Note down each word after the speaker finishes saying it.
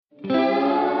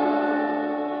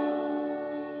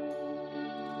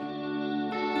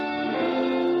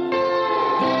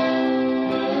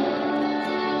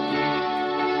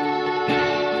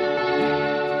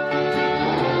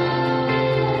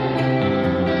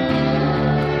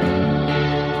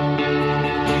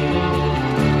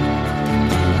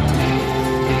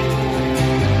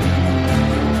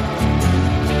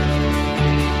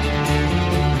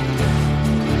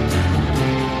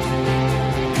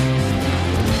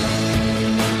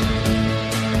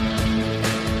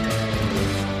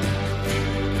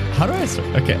How do I start?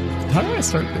 Okay, how do I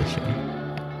start this show?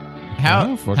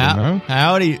 Howdy,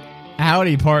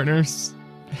 partners.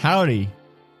 Howdy.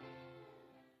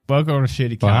 Welcome to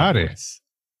Shitty Cowboys.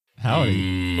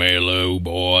 Howdy. Hello,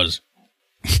 boys.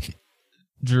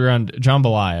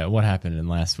 Jambalaya, what happened in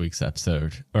last week's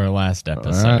episode or last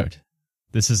episode?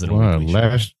 This isn't a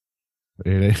weekly show.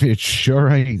 It sure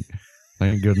ain't.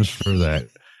 Thank goodness for that.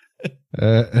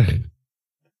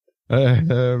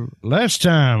 Last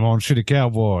time on Shitty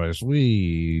Cowboys,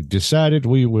 we decided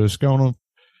we was gonna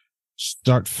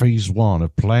start phase 1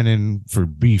 of planning for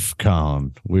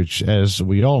BeefCon, which, as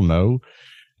we all know,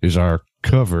 is our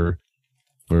cover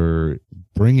for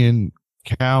bringing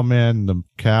cow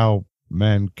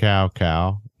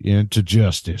into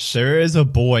justice. There is a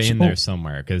boy in there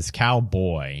somewhere, because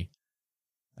cowboy.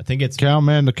 I think it's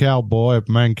Cowman the cowboy,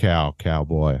 man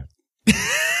cowboy.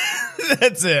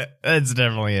 That's it. That's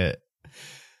definitely it.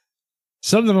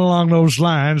 Something along those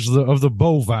lines of the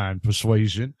bovine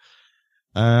persuasion.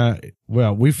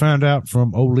 Well, we found out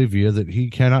from Olivia that he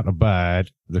cannot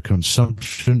abide the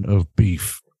consumption of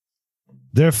beef.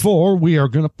 Therefore, we are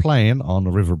going to plan on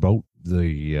the riverboat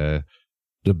the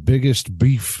biggest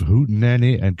beef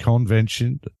hootenanny and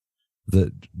convention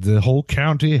that the whole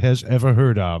county has ever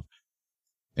heard of.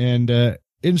 And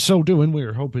in so doing, we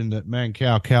are hoping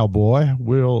that Cowboy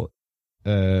will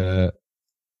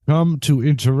come to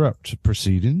interrupt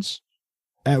proceedings,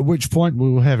 at which point we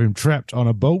will have him trapped on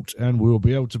a boat and we will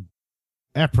be able to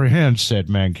apprehend said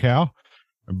Mancow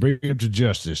and bring him to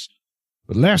justice.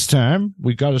 But last time,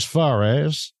 we got as far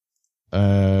as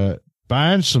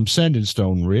buying some sending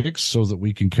stone rigs so that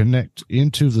we can connect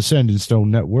into the sending stone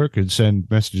network and send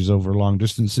messages over long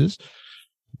distances.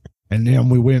 And then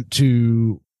we went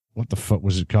to, what the fuck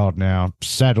was it called now?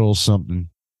 Saddle something.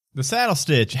 The saddle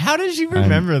stitch. How did you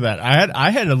remember that? I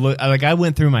had to look, like, I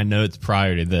went through my notes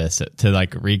prior to this to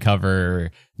like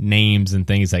recover names and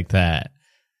things like that.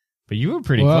 But you were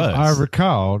pretty close. I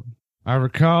recalled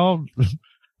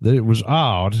that it was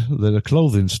odd that a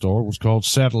clothing store was called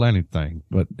Saddle Anything.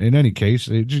 But in any case,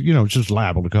 it's just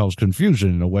liable to cause confusion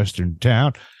in a western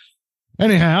town.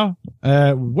 Anyhow,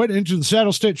 went into the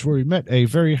saddle stitch where we met a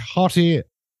very haughty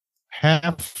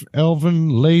half-elven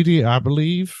lady, I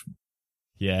believe.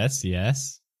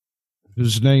 Yes.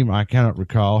 Whose name I cannot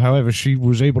recall. However, she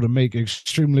was able to make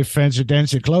extremely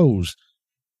fancy-dancy clothes.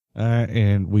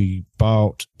 And we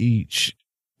bought each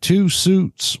 2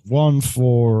 suits, one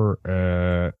for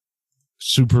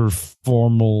super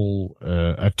formal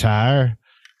attire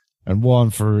and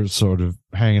one for sort of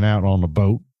hanging out on the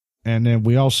boat. And then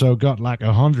we also got like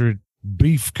 100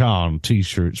 BeefCon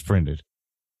t-shirts printed.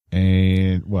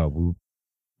 And, well,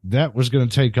 that was going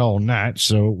to take all night.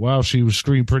 So while she was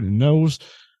screen printing those,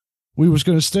 we was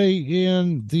going to stay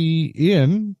in the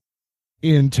inn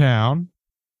in town.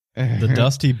 The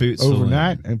Dusty Boot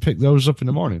overnight Saloon. And pick those up in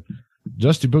the morning.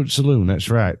 Dusty Boot Saloon, that's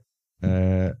right.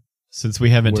 Since we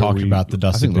haven't talked about the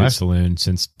Dusty Boot Saloon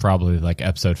since probably like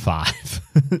episode 5.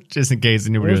 Just in case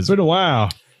anybody was... It's been a while.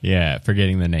 Yeah,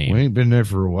 forgetting the name. We ain't been there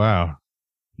for a while.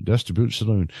 Dusty Boot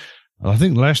Saloon. I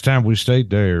think last time we stayed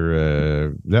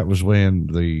there, that was when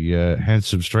the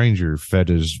handsome stranger fed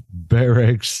his bear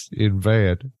eggs in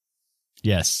bed.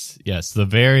 Yes. The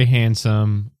very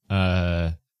handsome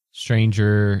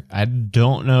stranger. I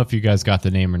don't know if you guys got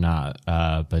the name or not,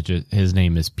 but his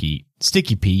name is Pete.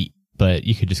 Sticky Pete, but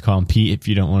you could just call him Pete if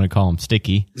you don't want to call him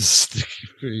Sticky. Sticky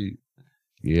Pete.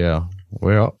 Yeah.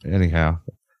 Well, anyhow.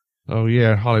 Oh,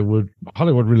 yeah, Hollywood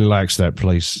really likes that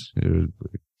place.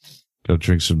 Go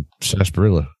drink some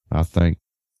sarsaparilla, I think.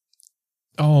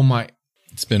 Oh, my.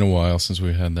 It's been a while since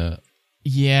we had that.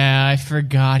 Yeah, I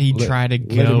forgot he tried to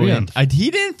go in. He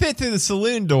didn't fit through the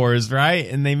saloon doors, right?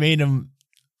 And they made him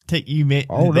take you.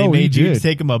 They made you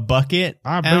take him a bucket.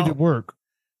 I made it work.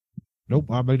 Nope,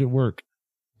 I made it work.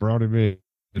 Brought him in.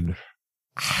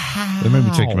 They made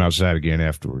me take him outside again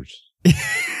afterwards.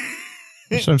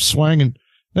 Some swinging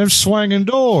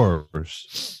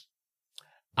doors.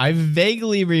 I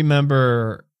vaguely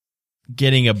remember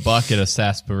getting a bucket of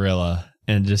sarsaparilla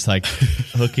and just like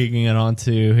hooking it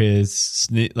onto his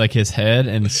his head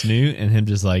and snoot, and him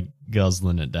just like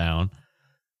guzzling it down.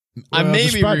 Well, I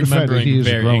may be remembering he is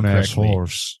very a grown-ass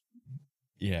horse.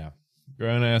 Yeah,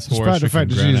 grown-ass horse. Despite the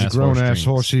fact that he is a grown-ass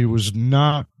horse, he was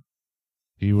not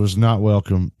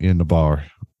welcome in the bar,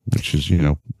 which is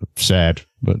sad,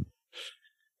 but.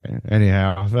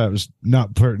 Anyhow, that was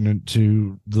not pertinent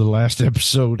to the last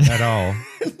episode at all.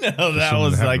 No, that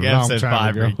was like episode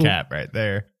 5 recap right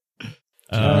there.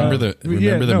 Remember the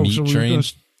meat train?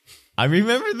 I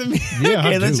remember the meat. Yeah,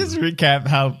 okay, let's just recap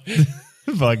how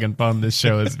fucking fun this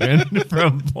show has been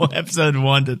from episode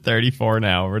 1 to 34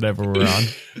 now, or whatever we're on.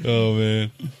 Oh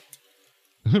man.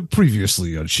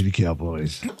 Previously on Shitty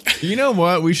Cowboys. You know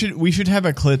what? We should have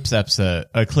a clip episode,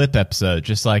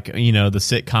 just like, the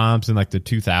sitcoms in like the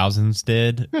 2000s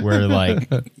did, where like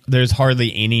there's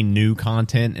hardly any new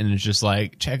content, and it's just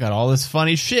like, check out all this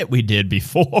funny shit we did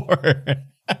before.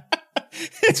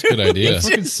 That's a good idea.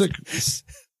 Fucking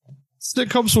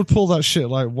sitcoms would pull that shit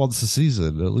like once a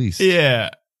season at least. Yeah.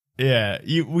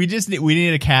 We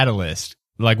need a catalyst.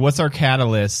 Like, what's our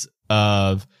catalyst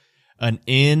of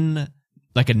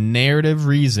like a narrative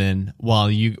reason why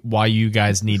you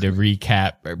guys need to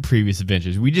recap previous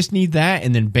adventures? We just need that,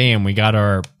 and then bam, we got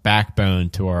our backbone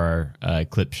to our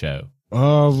clip show.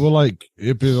 Well, like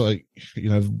it'd be like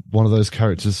one of those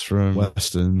characters from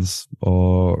westerns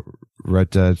or Red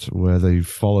Dead where they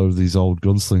follow these old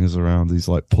gunslingers around, these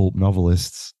like pulp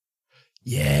novelists.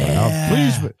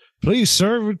 Yeah, please,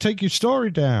 sir, we'll take your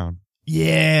story down.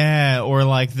 Yeah, or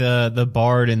like the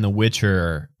Bard in the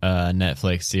Witcher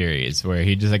Netflix series where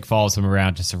he just like follows him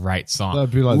around just to write songs.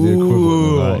 That'd be like the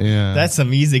equivalent of that. Yeah, that's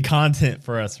some easy content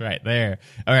for us right there.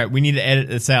 All right, we need to edit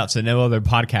this out so no other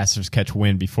podcasters catch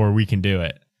wind before we can do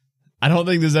it. I don't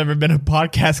think there's ever been a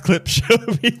podcast clip show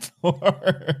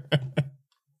before.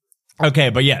 Okay,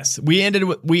 but yes, we ended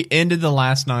the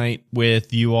last night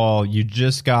with you all. You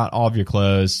just got all of your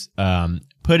clothes,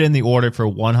 put in the order for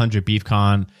 100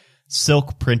 BeefCon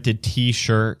silk printed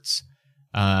t-shirts.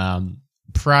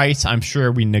 Price, I'm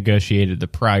sure we negotiated the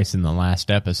price in the last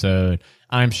episode.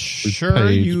 I'm sure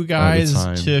you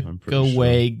guys took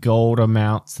away gold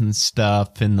amounts and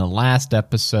stuff in the last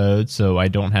episode, so I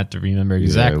don't have to remember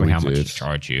exactly how much to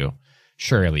charge you.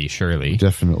 Surely. We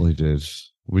definitely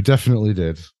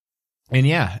did. And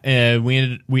yeah,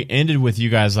 we ended with you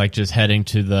guys like just heading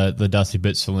to the Dusty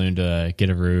Bit Saloon to get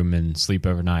a room and sleep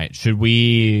overnight. Should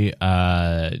we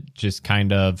just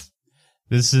kind of,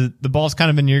 the ball's kind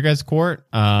of in your guys' court.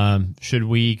 Should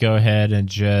we go ahead and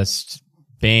just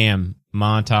bam,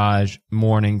 montage,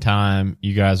 morning time,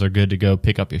 you guys are good to go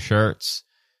pick up your shirts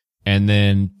and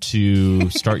then to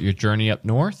start your journey up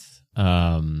north?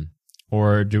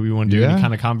 Or do we want to do any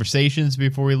kind of conversations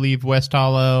before we leave West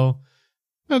Hollow?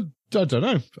 I don't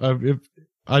know.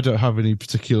 I don't have any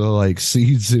particular like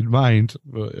seeds in mind,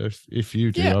 but if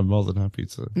you do, I'm more than happy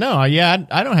to. No, yeah,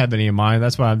 I don't have any in mind.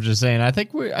 That's why I'm just saying. I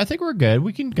think we're good.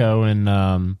 We can go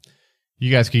and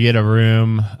you guys could get a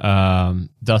room. The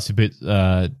Dusty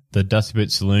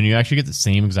Boot Saloon. You actually get the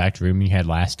same exact room you had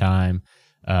last time.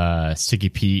 Sticky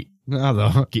Pete.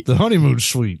 The honeymoon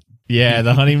suite. Yeah,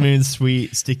 the honeymoon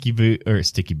suite. Sticky Pete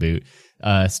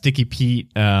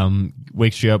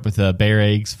wakes you up with bear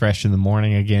eggs fresh in the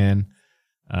morning again.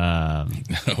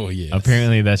 Oh yeah.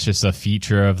 Apparently, that's just a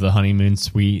feature of the honeymoon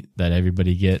suite that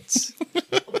everybody gets.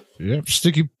 Yep,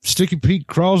 Sticky Pete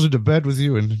crawls into bed with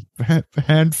you and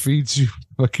hand feeds you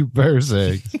fucking bear's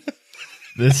eggs.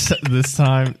 This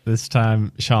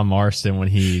time, Sean Marston, when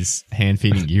he's hand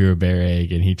feeding you a bear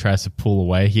egg and he tries to pull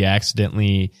away, he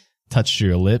accidentally touched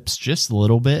your lips just a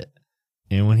little bit.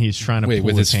 And when he's trying to pull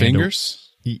with his handle,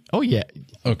 fingers? Oh yeah.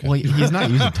 Okay. Well, he's not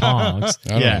using tongs.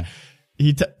 Yeah.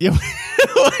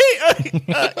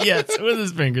 Yes, with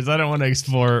his fingers. I don't want to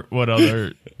explore what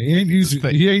other. He ain't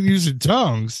using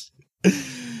tongs.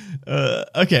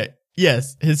 Okay.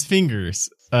 Yes, his fingers.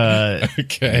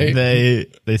 Okay.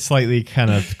 They slightly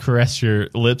kind of caress your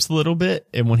lips a little bit,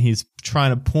 and when he's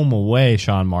trying to pull them away,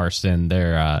 Sean Marston,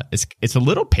 it's a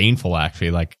little painful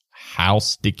actually, like how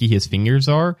sticky his fingers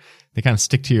are. They kind of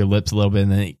stick to your lips a little bit,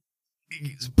 and then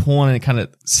he's pulling and it kind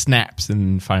of snaps,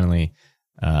 and finally,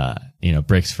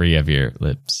 breaks free of your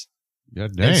lips.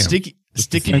 God damn. And Sticky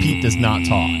Pete does not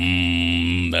talk.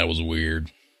 That was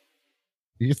weird.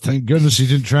 You thank goodness he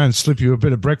didn't try and slip you a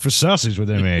bit of breakfast sausage with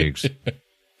them eggs.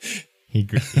 He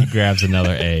grabs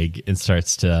another egg and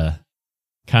starts to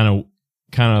kind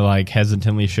of like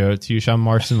hesitantly show it to you, Sean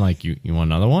Marston. Like, you want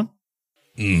another one?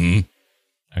 Mm-hmm.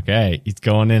 Okay, he's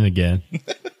going in again.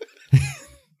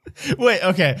 Wait,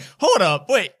 okay, hold up.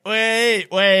 Wait.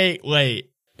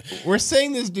 We're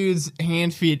saying this dude's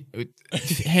hand feeding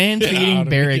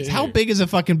bear eggs. How big is a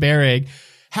fucking bear egg?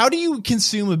 How do you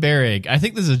consume a bear egg? I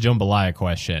think this is a jambalaya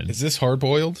question. Is this hard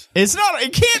boiled? It's not.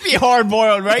 It can't be hard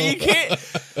boiled, right? You can't,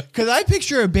 because I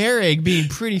picture a bear egg being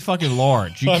pretty fucking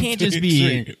large. You can't just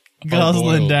be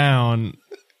guzzling down.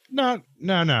 No.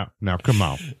 Come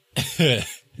on.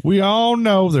 We all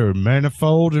know there are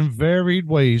manifold and varied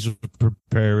ways of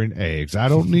preparing eggs.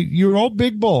 You're all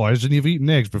big boys and you've eaten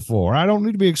eggs before. I don't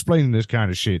need to be explaining this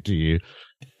kind of shit to you.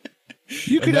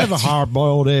 You could have a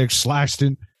hard-boiled egg sliced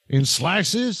in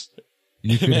slices.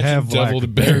 You could have deviled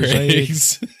like bear bear's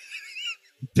eggs. eggs.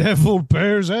 Deviled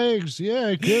bear's eggs. Yeah,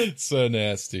 it could. So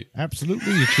nasty.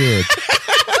 Absolutely, you could.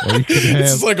 Or you could have.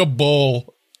 It's like a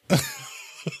bowl.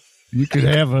 You could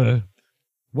have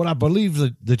what I believe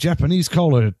the Japanese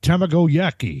call a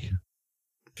tamagoyaki,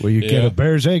 where you get a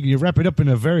bear's egg and you wrap it up in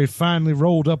a very finely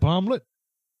rolled up omelet.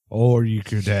 Or you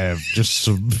could have just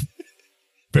some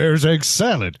bear's egg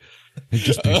salad and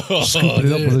just be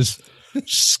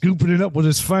scooping it up with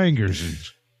his fingers and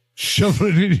shoving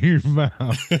it in your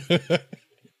mouth.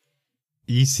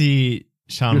 You see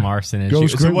Sean Marston. And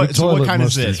so what kind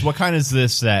is this? What kind is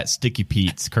this that Sticky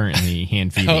Pete's currently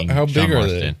hand feeding? How big Sean are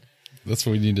Marston? they? That's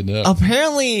what we need to know.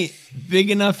 Apparently big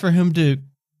enough for him to.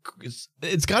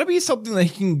 It's got to be something that he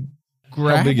can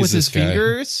grab with his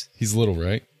fingers. He's little,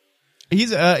 right?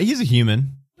 He's a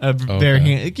human.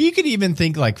 You could even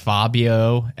think like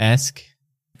Fabio-esque.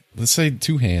 Let's say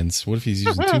 2 hands. What if he's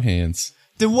using 2 hands?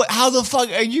 Then how the fuck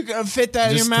are you gonna fit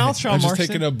that in your mouth, Sean Marston? I'm just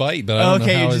taking a bite, but I don't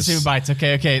know how you're just doing bites.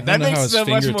 Okay. That makes so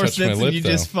much more sense than you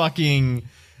just fucking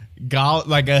got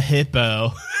like a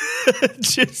hippo,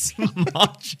 just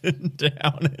munching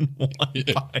down in one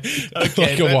bite. Okay,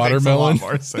 like a watermelon. Makes a lot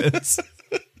more sense.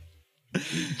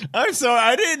 I'm sorry,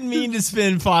 I didn't mean to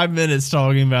spend 5 minutes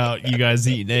talking about you guys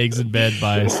eating eggs in bed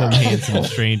by some handsome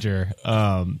stranger.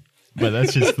 But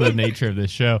that's just the nature of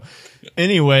this show.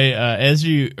 Anyway, as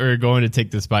you are going to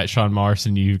take this bite, Sean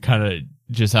Marston, you kind of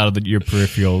just out of your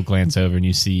peripheral glance over and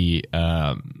you see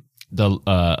Olivia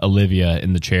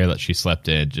in the chair that she slept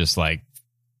in, just like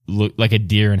look like a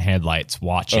deer in headlights,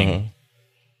 watching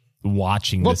what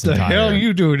the hell are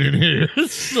you doing in here?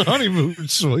 It's the honeymoon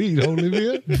suite,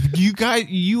 Olivia.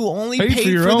 You only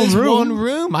paid for this one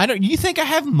room. You think I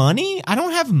have money? I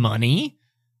don't have money.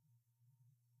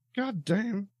 God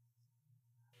damn.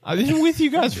 I've been with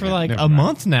you guys for like a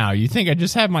month now. You think I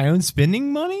just have my own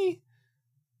spending money?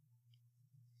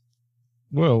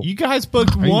 Well, you guys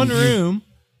booked one room,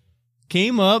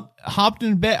 came up, hopped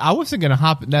in bed. I wasn't going to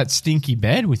hop in that stinky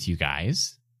bed with you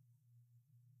guys.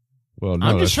 Well, no,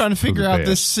 I'm just trying to figure out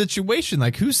this situation.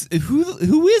 Like, who is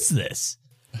this?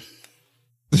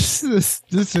 This is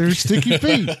Sticky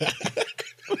Pete.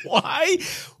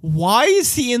 Why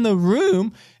is he in the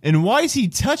room and why is he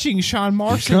touching Sean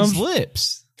Marston's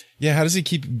lips? Yeah, how does he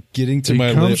keep getting to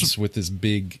my lips with this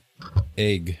big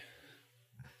egg?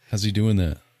 How's he doing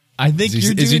that? I think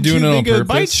you're doing too big of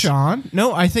bites, Sean.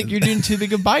 No, I think you're doing too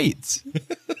big of bites.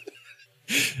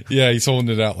 Yeah, he's holding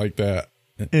it out like that.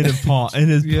 In his palm.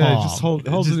 Just hold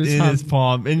it in his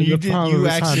palm. And you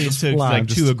actually took like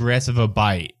too aggressive a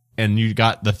bite and you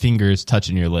got the fingers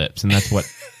touching your lips and that's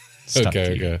what stuck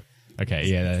to you. Okay,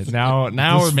 yeah.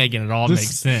 Now we're making it all make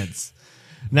sense.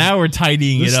 Now we're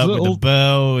tidying it up with a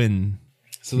bow and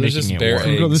so there's just bear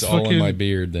eggs all in my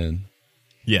beard then.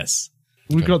 Yes.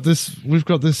 We've got this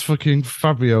fucking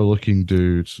Fabio looking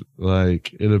dude,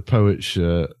 like in a poet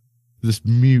shirt. This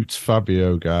mute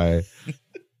Fabio guy.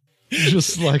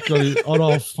 Just like on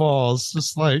all fours,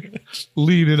 just like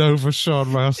leaning over Sean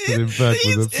Marston in bed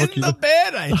with a fucking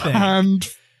bed, I think.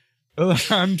 A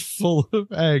handful of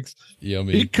eggs.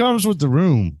 Yummy. It comes with the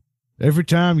room. Every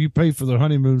time you pay for the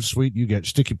honeymoon suite, you get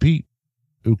Sticky Pete,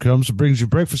 who comes and brings you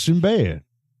breakfast in bed.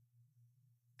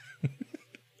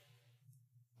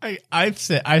 I've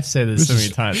said this so many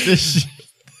times.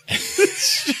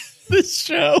 This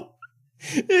show.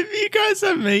 If you guys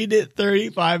have made it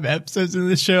 35 episodes in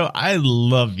this show, I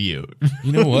love you.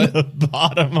 You know what? From the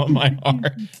bottom of my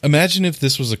heart. Imagine if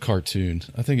this was a cartoon.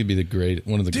 I think it'd be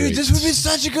one of the greats. Dude, this would be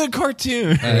such a good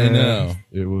cartoon. I know.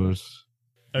 It was.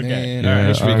 Okay. Man, I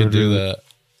wish we could do that.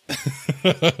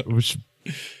 We should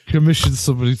commission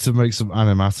somebody to make some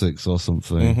animatics or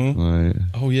something.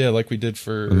 Oh, yeah, like we did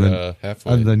for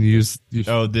Halfway. And then use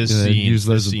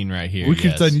this scene right here. We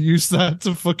could then use that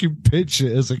to fucking pitch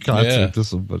it as a cartoon to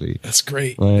somebody. That's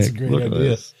great. Like, that's a great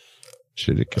idea.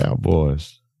 Shitty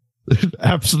cowboys.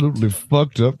 Absolutely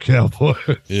fucked up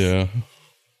cowboys. Yeah.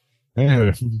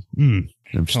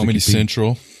 Comedy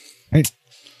Central.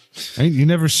 Ain't you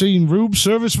never seen room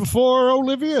service before,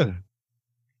 Olivia?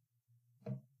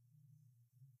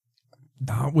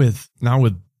 Not with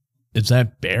is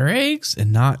that bear eggs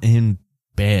and not in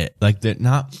bed? Like that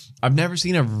I've never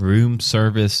seen a room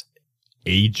service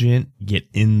agent get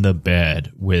in the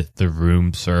bed with the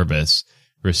room service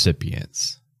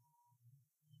recipients.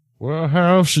 Well,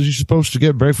 how else is you supposed to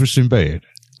get breakfast in bed?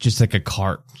 Just like a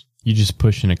cart. You just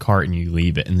push in a cart and you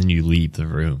leave it and then you leave the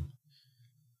room.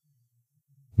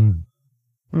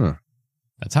 Huh.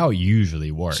 That's how it usually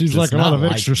works. Seems like a lot of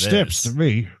extra steps to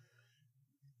me.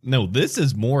 No, this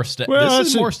is more steps. Well, this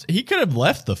is more. He could have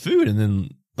left the food and then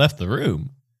left the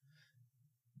room.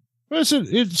 Well,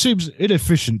 it seems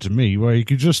inefficient to me, where he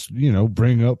could just,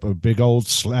 bring up a big old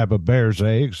slab of bear's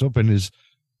eggs up in his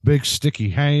big sticky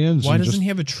hands. Why doesn't he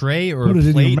have a tray or a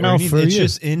plate or anything? It's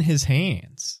just in his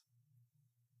hands.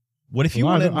 What if you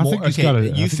wanted more?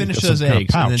 Okay, you finish those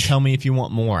eggs and then tell me if you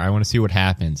want more. I want to see what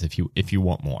happens if you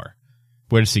want more.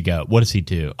 Where does he go? What does he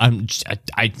do? I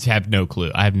have no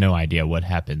clue. I have no idea what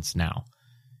happens now.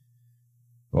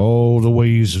 Oh, the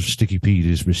ways of Sticky Pete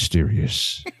is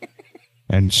mysterious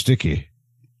and sticky.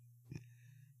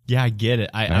 Yeah, I get it.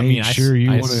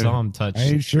 I saw him touch. I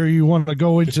ain't sure you want to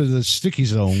go into the sticky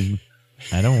zone.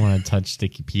 I don't want to touch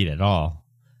Sticky Pete at all.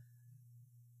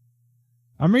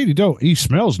 I mean, he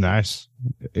smells nice.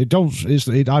 I don't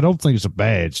think it's a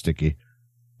bad sticky.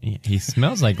 He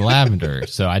smells like lavender,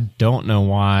 so I don't know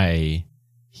why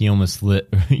he almost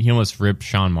ripped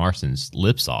Sean Marston's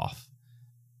lips off.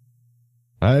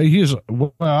 I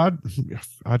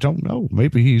don't know.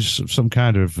 Maybe he's some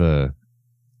kind of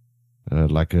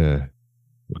like a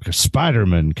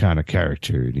Spider-Man kind of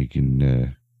character, and he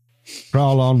can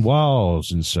crawl on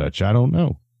walls and such. I don't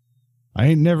know. I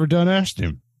ain't never done asked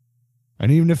him,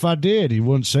 and even if I did, he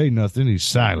wouldn't say nothing. He's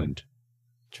silent.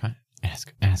 Try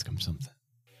ask him something.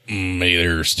 Hey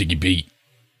there, Sticky Pete.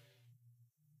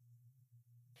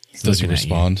 Does he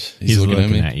respond? He's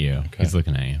looking at you. Okay. He's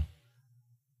looking at you.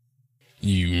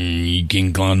 You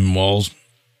can climb walls?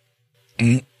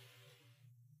 Mm.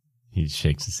 He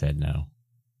shakes his head no.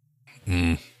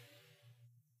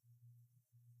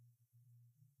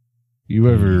 You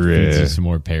ever some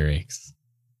more pear eggs?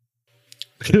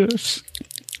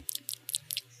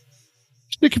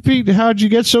 Sticky Pete, how'd you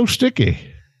get so sticky?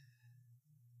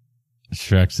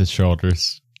 Shrugs his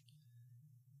shoulders.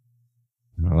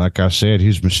 Well, like I said,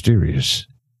 he's mysterious.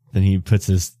 Then he puts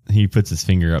his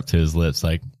finger up to his lips,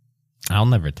 like, I'll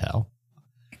never tell.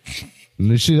 And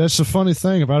you see, that's the funny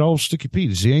thing about old Sticky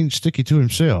Pete is he ain't sticky to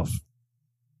himself.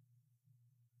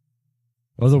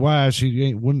 Otherwise,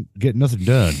 he wouldn't get nothing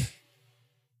done.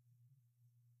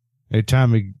 Every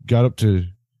time he got up to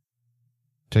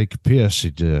take a piss,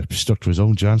 he'd stuck to his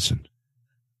own Johnson.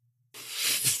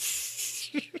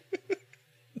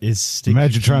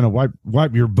 Imagine trying to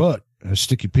wipe your butt as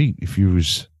Sticky Pete if you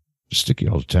was sticky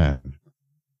all the time.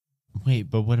 Wait,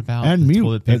 but what about and the mute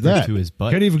toilet paper that. To his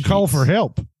butt? Can't even call for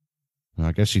help.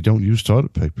 I guess he don't use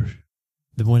toilet paper.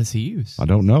 Then what does he use? I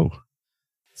don't know.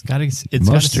 It's got to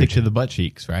stick to the butt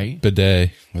cheeks, right?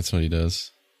 Bidet. That's what he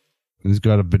does. He's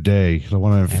got a bidet.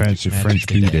 One of them fancy French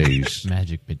bidets.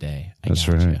 Magic bidet. That's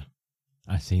right.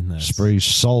 I've seen this. Sprays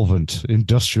solvent,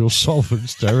 industrial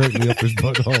solvents directly up his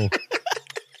butthole.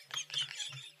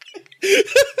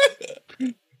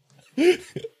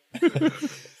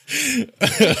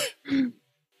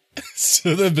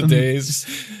 So the bidets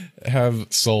have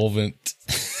solvent.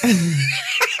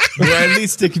 Well, at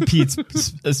least Sticky Pete's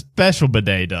a special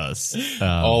bidet does.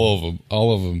 All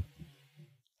of them.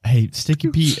 Hey, Sticky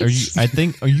Pete,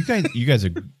 you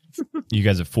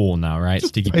guys are full now, right?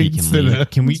 Sticky Pete can leave.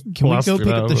 Can we go pick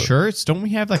up the shirts? Don't we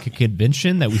have like a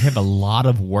convention that we have a lot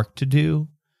of work to do?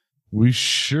 We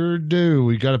sure do.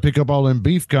 We got to pick up all them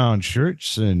BeefCon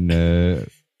shirts and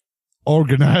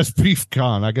organize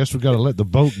BeefCon. I guess we got to let the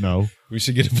boat know. We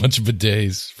should get a bunch of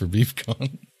bidets for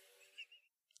BeefCon.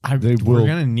 We're going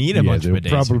to need a bunch of bidets.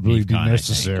 Probably be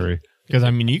necessary. Because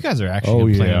you guys are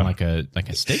actually playing like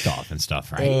a steak off and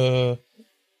stuff, right?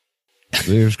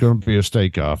 There's going to be a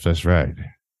steak off. That's right.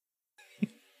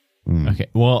 Okay.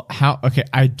 Well,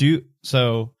 I do.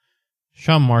 So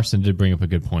Sean Marston did bring up a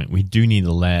good point. We do need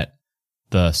to let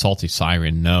the Salty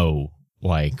Siren know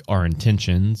like our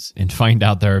intentions and find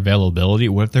out their availability.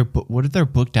 What if they're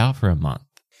booked out for a month?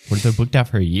 What if they're booked out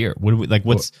for a year? What do we like?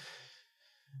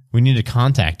 We need to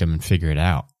contact them and figure it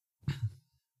out.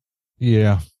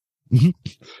 Yeah.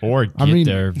 Or get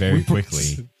there very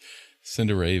quickly.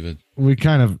 Send a raven. We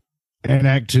kind of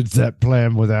enacted that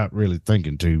plan without really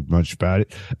thinking too much about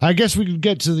it. I guess we could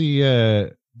get to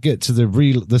the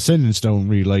Sending Stone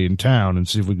relay in town and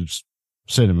see if we can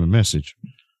send him a message.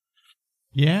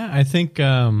 Yeah, I think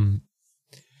so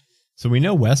we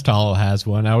know West Hollow has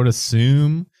one. I would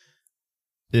assume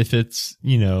if it's,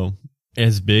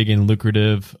 as big and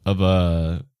lucrative of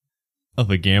a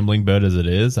gambling boat as it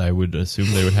is, I would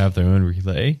assume they would have their own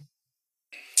relay.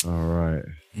 All right.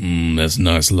 That's a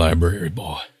nice library,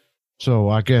 boy. So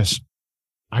I guess,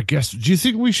 do you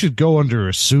think we should go under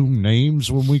assumed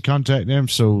names when we contact them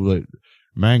so that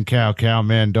Man Cow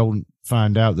Cowman don't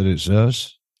find out that it's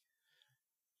us?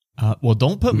 Well,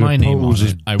 don't put my name on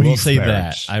it. I will say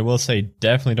that. I will say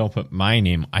definitely don't put my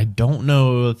name. I don't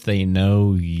know if they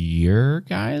know your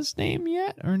guy's name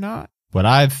yet or not, but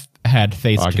I've had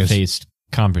face-to-face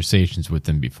conversations with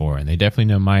them before, and they definitely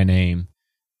know my name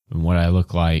and what I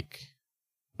look like.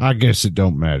 I guess it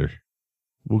don't matter.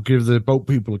 We'll give the boat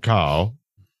people a call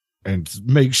and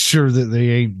make sure that they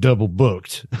ain't double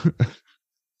booked.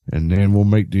 And then we'll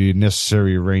make the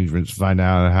necessary arrangements, find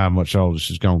out how much all this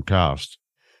is going to cost.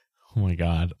 Oh my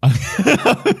God. I'm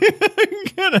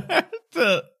gonna have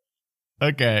to.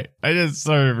 Okay. I just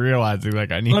started realizing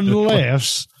like I need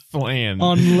unless to plan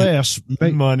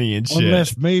money and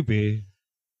shit.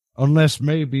 Unless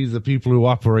maybe the people who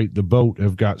operate the boat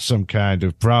have got some kind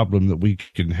of problem that we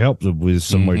can help them with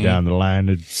somewhere down the line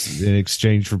in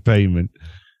exchange for payment.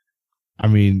 I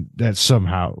mean, that's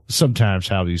sometimes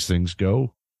how these things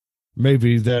go.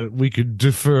 Maybe that we could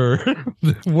defer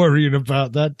worrying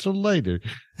about that till later.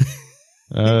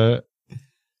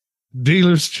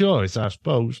 Dealer's choice, I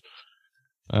suppose.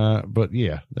 But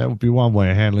yeah, that would be one way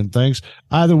of handling things.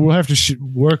 Either we'll have to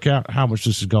work out how much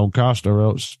this is going to cost, or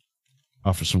else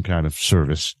offer some kind of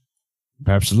service.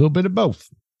 Perhaps a little bit of both.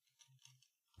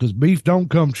 Because beef don't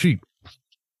come cheap.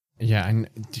 Yeah, and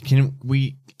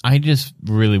I just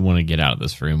really want to get out of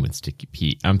this room with Sticky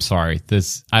Pete. I'm sorry.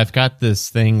 I've got this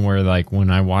thing where like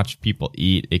when I watch people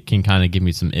eat, it can kind of give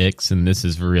me some icks, and this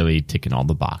is really ticking all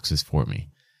the boxes for me.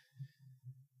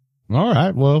 All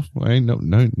right. Well,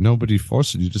 ain't nobody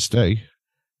forcing you to stay.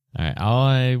 All right.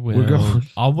 I will.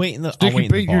 I'll wait in the. Sticky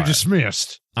Pete, you're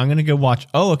dismissed. I'm gonna go watch.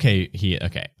 Oh, okay.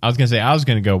 Okay. I was gonna say I was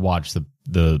gonna go watch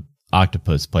the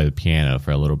octopus play the piano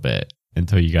for a little bit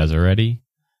until you guys are ready.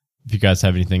 If you guys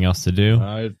have anything else to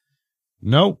do,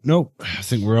 nope. I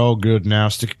think we're all good now.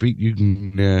 Sticky Pete, you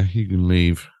can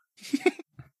leave.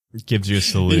 Gives you a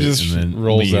salute he just and then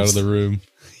rolls leaves. out of the room.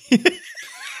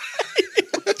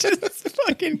 Just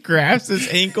fucking grabs his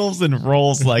ankles and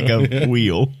rolls like a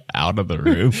wheel out of the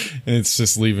room. And it's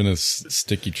just leaving a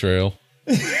sticky trail.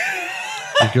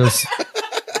 Because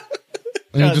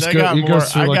I got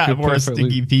more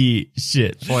Sticky Pete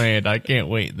shit planned. I can't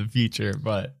wait in the future,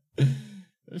 but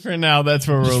for now, that's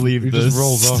where we'll leave the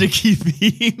Sticky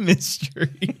Pete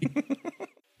mystery.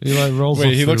 He like rolls.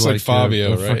 Wait, he looks like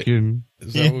Fabio, right? Fucking,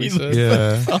 is that what he said?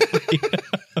 Yeah.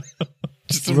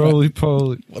 Just roly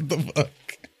poly. What the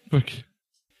fuck?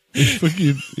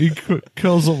 He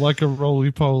curls up like a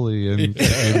roly poly and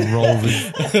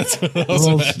rolls. That's what I was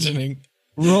imagining.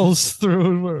 Rolls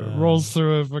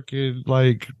through a fucking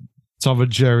like Tom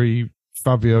and Jerry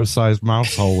Fabio sized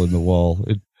mouse hole in the wall.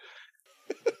 It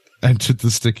entered the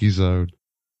sticky zone.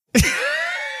 It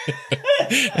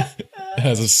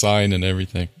has a sign and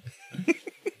everything.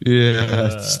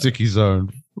 Yeah, sticky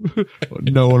zone.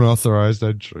 No unauthorized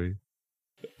entry.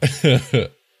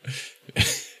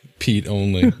 Pete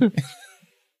only.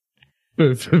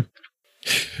 Sticky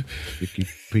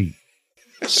Pete.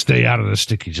 Stay out of the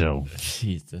sticky zone.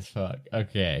 Jesus fuck.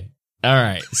 Okay. All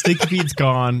right. Sticky Pete's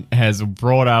gone, has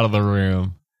rolled out of the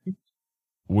room.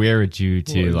 Where would you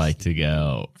two like to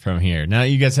go from here? Now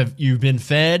you guys you've been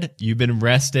fed, you've been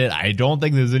rested. I don't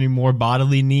think there's any more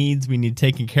bodily needs we need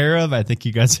taken care of. I think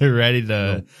you guys are ready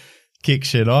to kick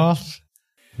shit off.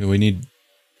 We need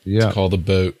to call the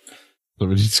boat. So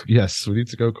we need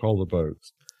to go call the boat.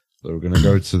 So we're going to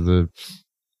go to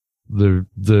the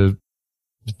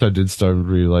Tended Stone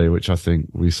Relay, which I think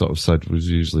we sort of said was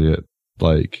usually at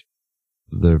like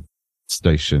the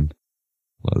station,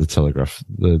 like the telegraph,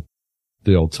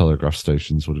 the old telegraph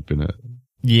stations would have been it.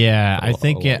 Yeah, I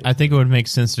think it would make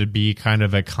sense to be kind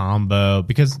of a combo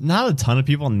because not a ton of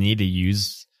people need to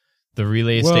use the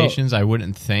relay stations. I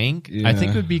wouldn't think. Yeah. I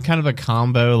think it would be kind of a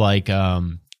combo like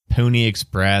Pony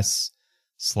Express /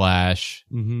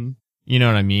 you know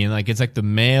what I mean? Like it's like the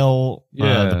mail,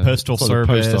 the postal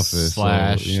service the post office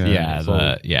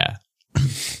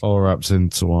all wraps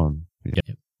into one. Yeah.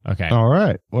 Yep. Okay. All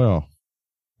right. Well,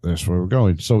 that's where we're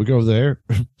going. So we go there.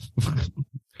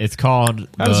 It's called.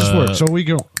 How does this work? So we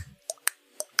go.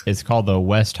 It's called the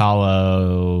West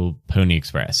Hollow Pony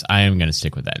Express. I am going to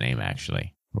stick with that name,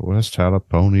 actually. West Hollow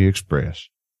Pony Express.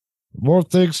 The more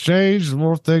things change, the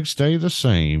more things stay the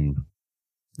same.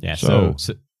 Yeah. So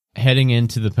heading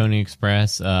into the Pony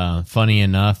Express, funny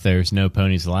enough, there's no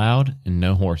ponies allowed and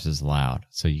no horses allowed.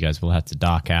 So you guys will have to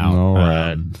dock out. All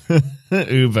right.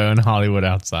 Uvo and Hollywood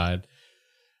outside.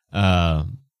 But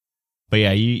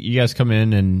yeah, you guys come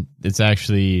in and it's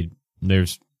actually,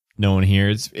 there's no one here.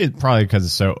 It's probably because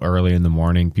it's so early in the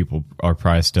morning. People are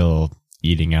probably still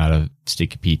eating out of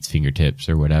Sticky Pete's fingertips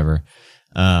or whatever.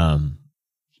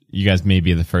 You guys may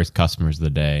be the first customers of the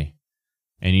day.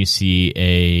 And you see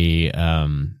a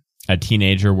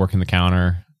teenager working the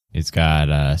counter. He's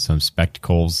got some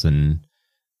spectacles and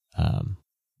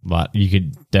you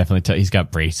could definitely tell he's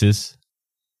got braces.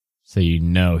 So you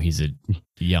know he's a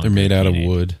younger. They're made out of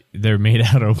wood. They're made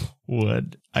out of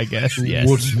wood, I guess. Yes.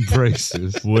 Wooden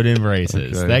braces. Wooden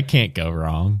braces. Okay. That can't go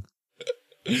wrong.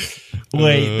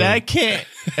 Wait, that can't.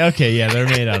 Okay, yeah, they're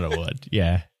made out of wood.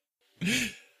 Yeah.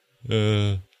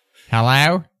 Hello?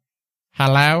 Hello?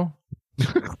 Hello?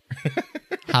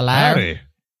 Howdy.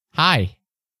 Hi.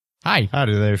 Hi.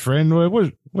 Howdy there, friend.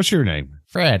 What's your name?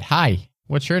 Fred. Hi.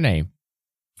 What's your name?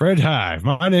 Fred. Hi.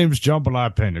 My name's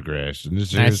Jambalaya Pendergrass, and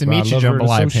this nice is to my meet you, lover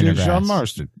Jambalaya and associate, Pendergrass. Sean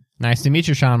Marston. Nice to meet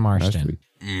you, Sean Marston.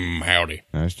 Howdy.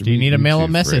 Nice to do you meet need to mail too, a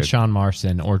message, Fred. Sean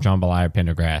Marston or Jambalaya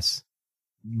Pendergrass?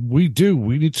 We do.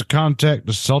 We need to contact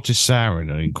the Salty Siren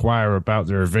and inquire about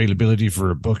their availability for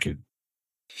a booking.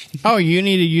 Oh, you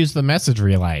need to use the message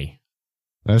relay.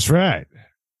 That's right.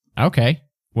 Okay.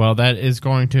 Well, that is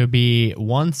going to be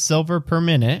 1 silver per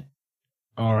minute.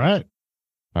 All right.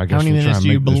 I guess How many we'll try minutes and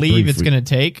do you make this believe brief. it's going to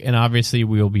take? And obviously,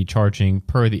 we'll be charging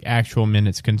per the actual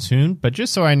minutes consumed. But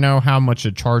just so I know how much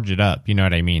to charge it up, you know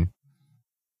what I mean?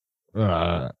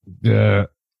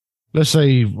 Let's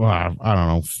say, I don't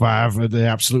know, 5 at the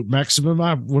absolute maximum.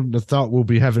 I wouldn't have thought we'll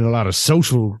be having a lot of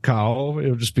social call.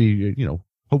 It'll just be,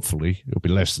 hopefully it'll be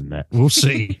less than that. We'll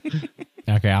see.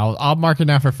 Okay, I'll mark it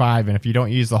down for 5, and if you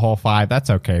don't use the whole 5, that's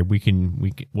okay.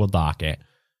 We'll dock it.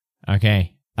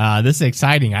 Okay. This is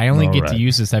exciting. I only get to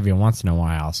use this every once in a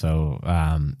while. So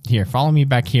here, follow me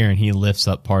back here, and he lifts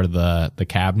up part of the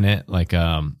cabinet, like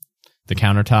the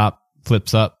countertop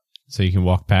flips up, so you can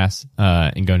walk past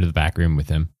and go into the back room with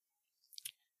him.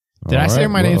 Did I say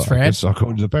my name's Fred? I guess I'll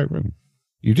go into the back room.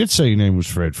 You did say your name was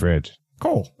Fred.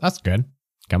 Cool. That's good.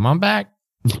 Come on back.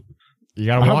 You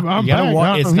gotta walk. I'm you gotta back.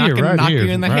 walk. It's not here, gonna right knock here,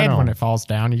 you in the right head on. when it falls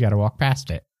down. You gotta walk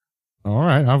past it. All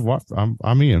right,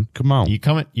 I'm in. Come on. You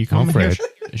coming? You coming, Fred.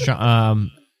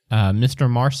 Mr.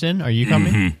 Marston? Are you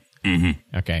coming?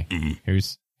 Mm-hmm. Okay.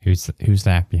 Who's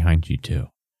that behind you two? Is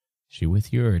she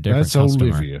with you or a different That's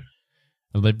customer?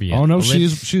 Olivia. Oh no,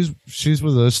 she's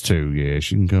with us too. Yeah,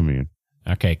 she can come in.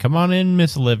 Okay, come on in,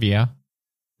 Miss Olivia.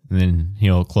 And then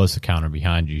he'll close the counter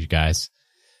behind you guys.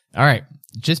 All right,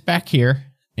 just back here,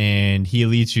 and he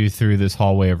leads you through this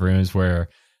hallway of rooms where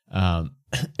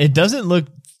it doesn't look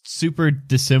super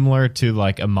dissimilar to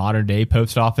like a modern day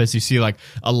post office. You see like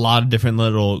a lot of different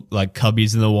little like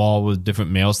cubbies in the wall with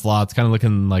different mail slots, kind of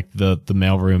looking like the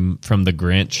mail room from The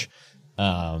Grinch,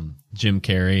 Jim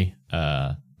Carrey,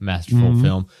 masterful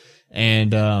film.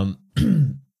 And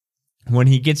when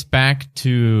he gets back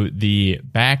to the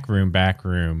back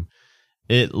room,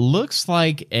 it looks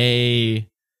like a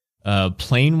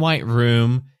plain white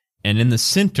room, and in the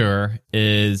center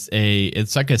is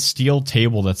it's like a steel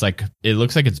table that's like, it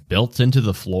looks like it's built into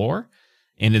the floor,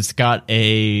 and it's got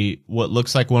what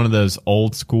looks like one of those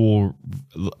old school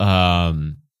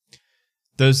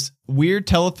those weird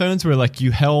telephones where like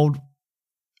you held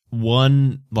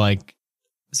one like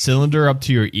cylinder up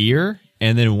to your ear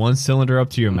and then one cylinder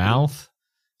up to your mouth,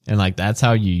 and like that's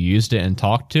how you used it and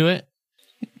talked to it.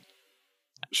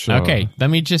 Sure. Okay, let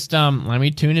me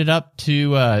tune it up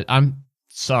to I'm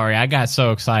sorry, I got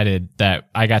so excited that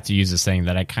I got to use this thing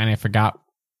that I kind of forgot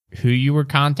who you were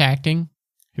contacting.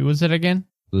 Who was it again?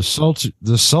 The salty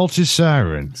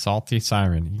siren. Salty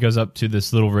Siren. He goes up to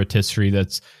this little rotisserie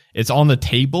it's on the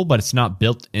table, but it's not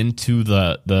built into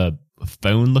the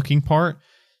phone looking part.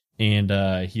 And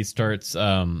he starts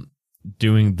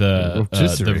doing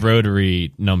the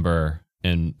rotary number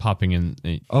and popping in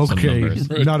some numbers.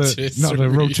 not a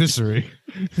rotisserie.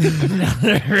 Not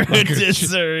a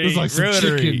rotisserie. It's like some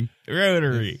rotary. chicken.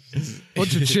 Rotary.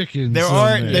 Bunch of chickens.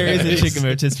 There is a chicken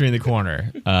rotisserie in the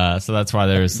corner. So that's why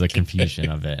there's the confusion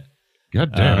of it.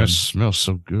 God damn, it smells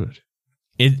so good.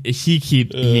 He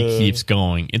keeps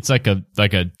going. It's like a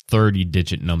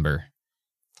 30-digit number.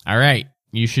 All right.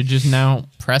 You should just now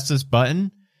press this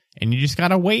button, and you just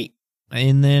gotta wait.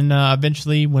 And then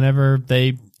eventually, whenever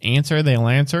they answer, they'll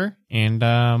answer. And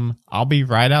I'll be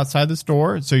right outside the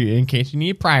store. So in case you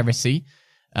need privacy,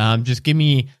 just give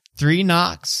me 3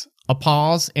 knocks, a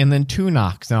pause, and then 2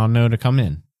 knocks, and I'll know to come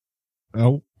in.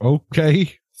 Oh,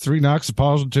 okay. 3 knocks, a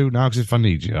pause, and 2 knocks if I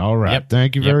need you. All right. Yep.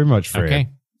 Thank you very much, Fred. Okay.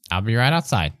 I'll be right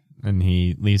outside. And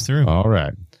he leaves the room. All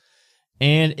right.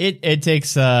 And it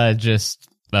takes just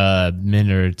a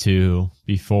minute or two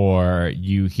before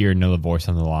you hear another voice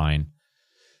on the line.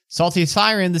 Salty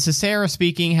Siren, this is Sarah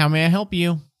speaking. How may I help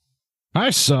you? Hi,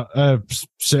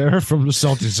 Sarah from the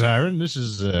Salty Siren. This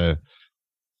is,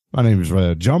 my name is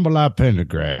Jambalaya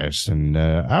Pendergrass, and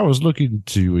I was looking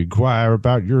to inquire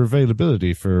about your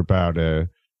availability for about, how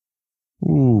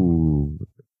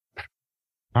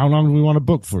long do we want to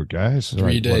book for, guys?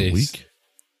 3 days. What, a week?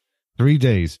 3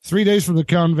 days. 3 days from the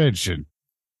convention.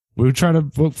 We were trying to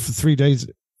book for 3 days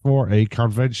for a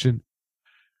convention.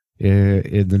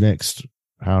 in the next,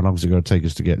 how long is it going to take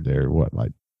us to get there? What,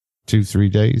 like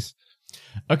 2-3 days?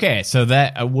 Okay, so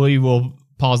that we will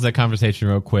pause that conversation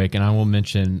real quick, and I will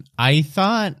mention, I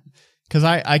thought, because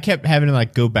I kept having to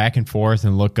like go back and forth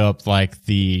and look up like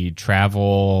the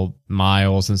travel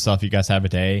miles and stuff you guys have a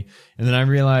day, and then I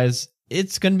realized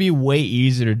it's going to be way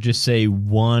easier to just say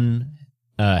one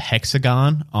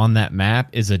hexagon on that map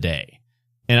is a day.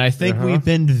 And I think we've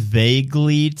been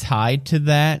vaguely tied to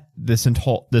that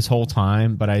this whole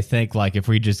time, but I think like if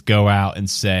we just go out and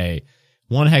say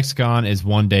one hexagon is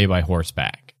 1 day by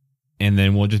horseback, and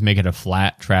then we'll just make it a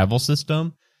flat travel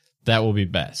system, that will be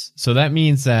best. So that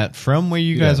means that from where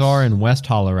you guys are in West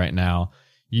Hollow right now,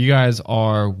 you guys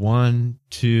are 1,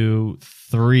 2,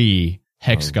 3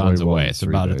 hexagons away. It's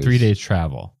about a 3 days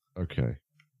travel. Okay.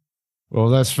 Well,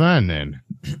 that's fine then.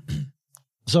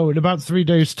 So in about 3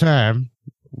 days' time,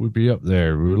 we'll be up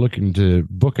there. We're looking to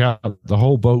book out the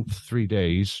whole boat for 3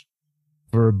 days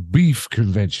for a beef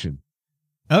convention.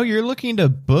 Oh, you're looking to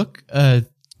book a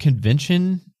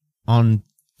convention on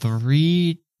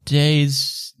 3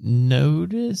 days'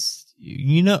 notice?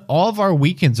 You know, all of our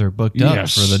weekends are booked up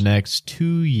for the next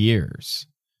 2 years.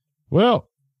 Well,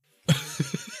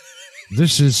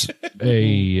 this is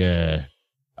a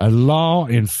law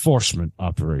enforcement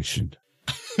operation.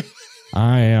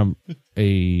 I am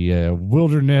a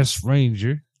wilderness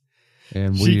ranger,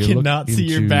 and we cannot see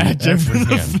your badge over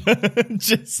the phone.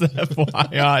 Just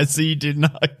FYI, so you did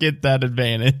not get that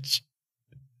advantage.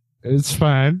 It's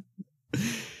fine.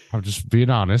 I'm just being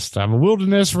honest. I'm a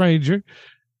wilderness ranger,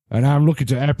 and I'm looking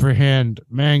to apprehend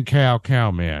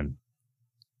Cowman.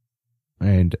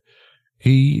 And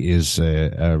he is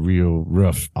a real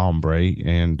rough hombre,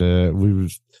 and we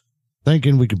was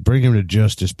thinking we could bring him to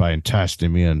justice by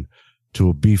enticing him in to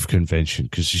a beef convention.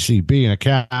 Because, you see, being a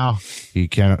cow, he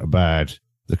cannot abide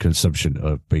the consumption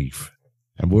of beef.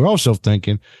 And we're also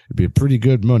thinking it'd be a pretty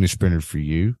good money spinner for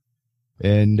you.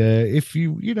 And if we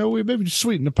maybe just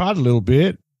sweeten the pot a little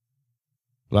bit,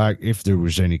 like if there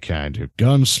was any kind of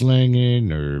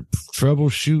gunslinging or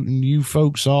troubleshooting you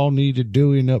folks all needed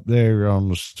doing up there on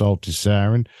the Salty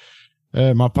Siren,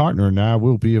 my partner and I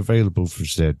will be available for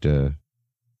said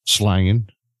slanging.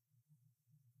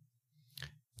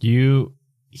 You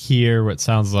hear what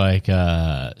sounds like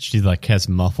she like has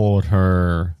muffled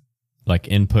her like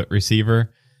input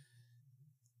receiver.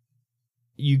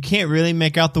 You can't really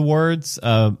make out the words.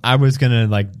 I was gonna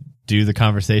like do the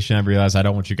conversation. I realized I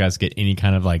don't want you guys to get any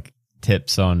kind of like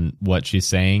tips on what she's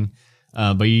saying.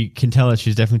 But you can tell that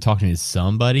she's definitely talking to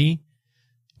somebody.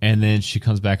 And then she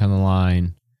comes back on the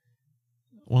line.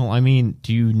 Well, I mean,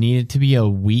 do you need it to be a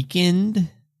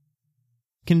weekend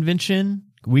convention?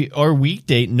 Or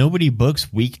weekday. Nobody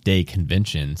books weekday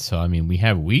conventions. So, I mean, we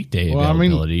have weekday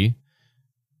availability.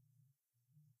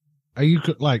 I mean, you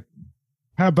could like,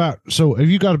 how about, so have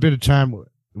you got a bit of time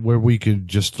where we could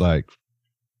just like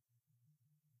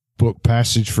book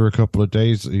passage for a couple of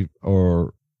days,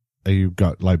 or have you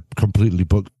got like completely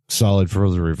booked solid for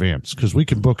other events? Because we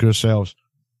can book ourselves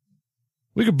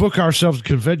a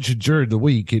convention during the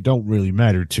week. It don't really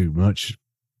matter too much.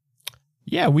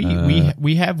 Yeah,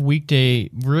 we have weekday.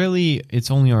 Really,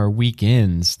 it's only our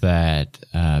weekends that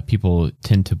people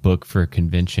tend to book for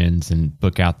conventions and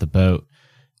book out the boat.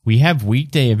 We have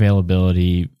weekday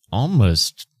availability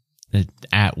almost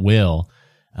at will.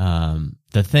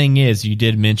 The thing is, you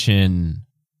did mention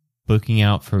booking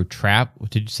out for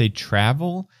did you say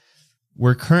travel?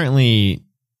 We're currently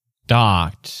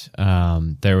docked.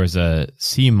 There was a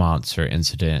sea monster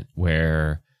incident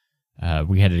where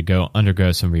we had to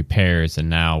undergo some repairs, and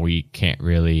now we can't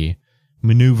really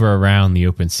maneuver around the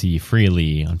open sea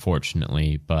freely,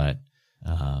 unfortunately. But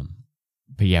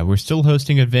yeah, we're still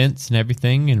hosting events and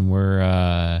everything, and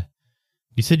we're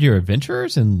you said you're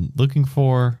adventurers and looking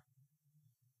for.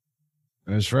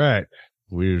 That's right.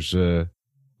 We're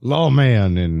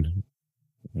lawman and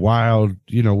wild.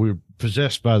 We're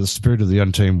possessed by the spirit of the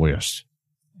untamed West.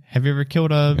 Have you ever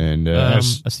killed a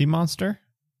sea monster?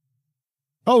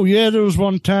 Oh yeah, there was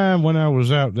one time when I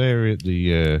was out there at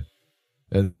the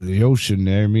ocean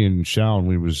there. Me and Sean,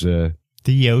 we was the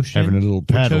ocean having a little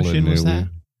paddle. Which ocean was that?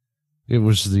 It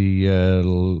was the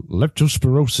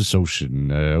Leptospirosis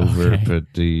Ocean over up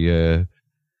at the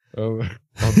on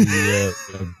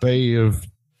the Bay of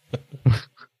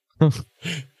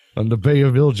on the Bay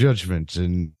of Ill Judgment,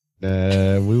 and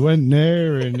we went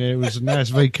there, and it was a nice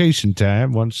vacation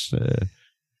time. Once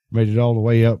made it all the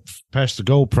way up past the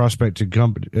gold prospecting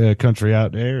country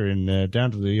out there, and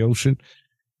down to the ocean,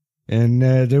 and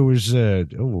there was a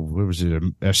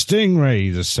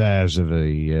stingray the size of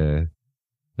a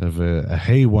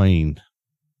hay wain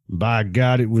By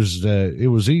God, it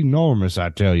was enormous. I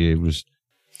tell you, it was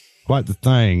quite the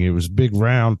thing. It was a big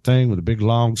round thing with a big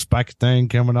long spiky thing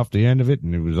coming off the end of it,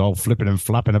 and it was all flipping and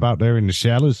flopping about there in the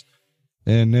shallows.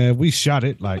 And we shot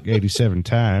it like 87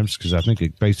 times because I think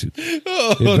it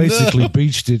basically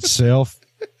beached itself.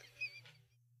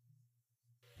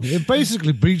 It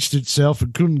basically beached itself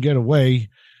and couldn't get away.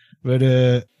 But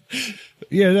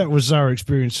yeah, that was our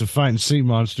experience of fighting sea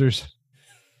monsters.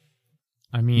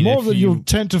 I mean, more than you'll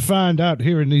tend to find out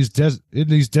here in these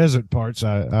desert parts,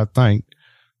 I think.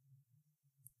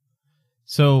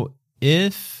 So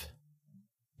if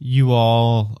you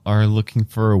all are looking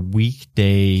for a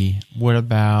weekday, what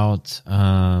about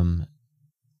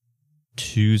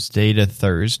Tuesday to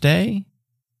Thursday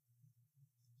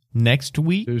next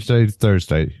week? Tuesday to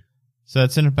Thursday. So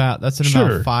that's in about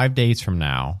 5 days from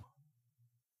now.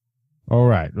 All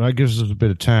right. Well, that gives us a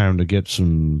bit of time to get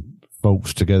some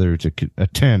folks together to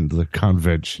attend the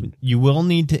convention. You will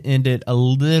need to end it a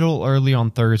little early on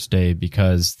Thursday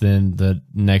because then the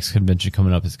next convention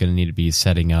coming up is going to need to be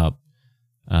setting up,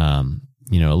 a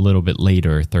little bit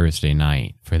later Thursday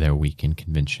night for their weekend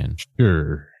convention.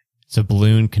 Sure. It's a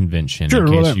balloon convention in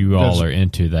case you all are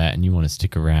into that and you want to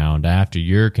stick around after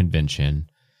your convention.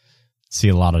 See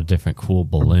a lot of different cool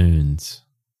balloons.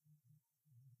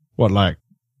 What, like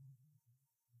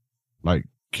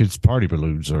kids' party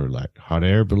balloons or like hot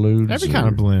air balloons? Every kind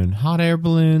of balloon. Hot air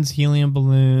balloons, helium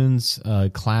balloons,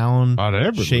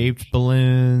 clown-shaped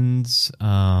balloons.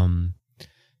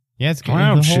 It's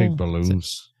clown-shaped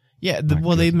balloons. Yeah,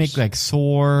 they make like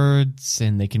swords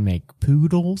and they can make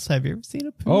poodles. Have you ever seen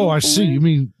a poodle? Oh, I see. You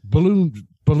mean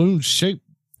balloons shaped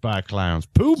by clowns.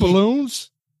 Poo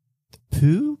balloons?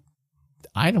 Poo?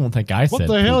 I don't think I said what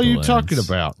the hell are you talking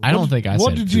about? I don't think I said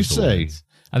what did you say?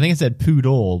 I think it said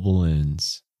poodle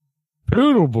balloons.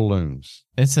 Poodle balloons.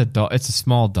 It's a dog. It's a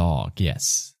small dog.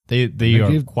 Yes, they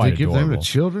are quite adorable. They give them to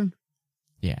children.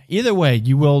 Yeah. Either way,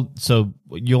 you will. So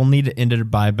you'll need to end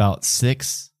it by about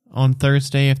 6 on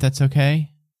Thursday, if that's okay.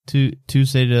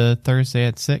 Tuesday to Thursday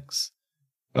at 6.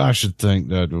 I should think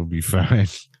that will be fine.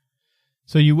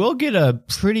 So you will get a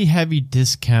pretty heavy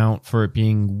discount for it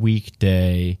being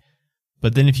weekday,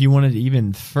 but then if you wanted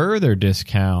even further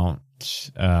discount.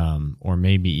 Or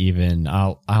maybe even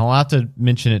I'll have to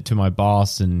mention it to my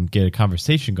boss and get a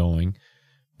conversation going.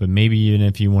 But maybe even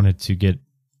if you wanted to get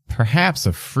perhaps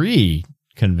a free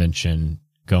convention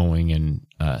going and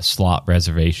slot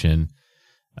reservation,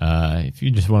 if you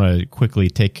just want to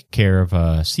quickly take care of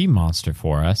a sea monster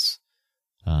for us,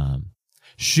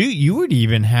 you would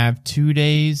even have 2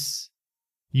 days.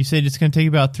 You said it's going to take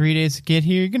about 3 days to get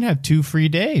here. You're going to have 2 free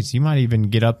days. You might even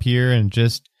get up here and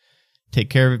just take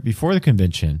care of it before the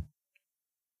convention.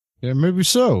 Yeah, maybe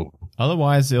so.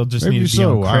 Otherwise, it'll just need to be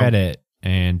on credit.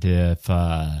 And if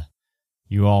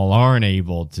you all aren't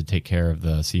able to take care of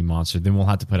the sea monster, then we'll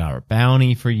have to put out a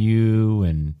bounty for you,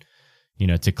 and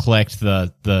to collect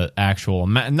the actual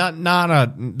amount.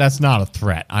 That's not a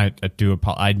threat. I do.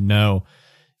 I know.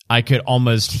 I could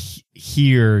almost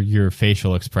hear your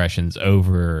facial expressions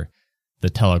over the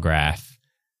telegraph.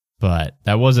 But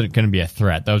that wasn't going to be a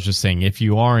threat. That was just saying if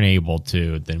you aren't able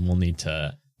to, then we'll need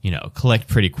to, collect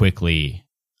pretty quickly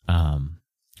on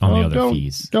the other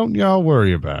fees. Don't y'all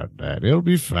worry about that. It'll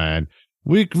be fine.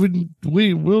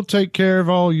 We'll take care of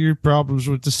all your problems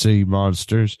with the sea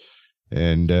monsters.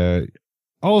 And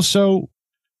also,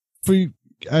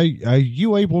 are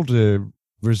you able to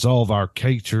resolve our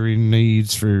catering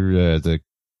needs for the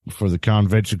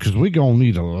convention? Because we're going to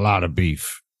need a lot of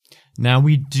beef. Now,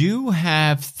 we do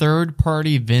have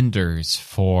third-party vendors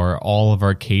for all of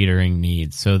our catering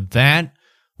needs, so that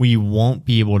we won't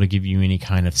be able to give you any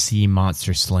kind of sea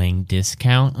monster slaying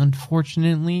discount,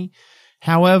 unfortunately.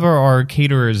 However, our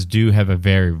caterers do have a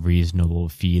very reasonable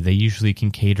fee. They usually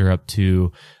can cater up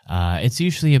to, it's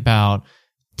usually about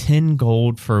 10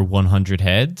 gold for 100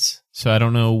 heads. So I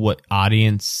don't know what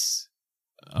audience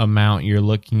amount you're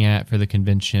looking at for the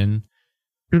convention.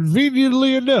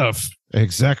 Conveniently enough,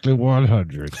 exactly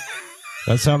 100.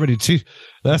 That's how many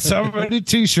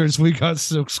t-shirts we got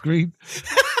silkscreen.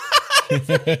 I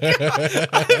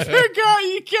forgot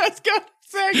you guys got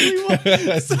exactly one.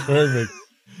 That's perfect.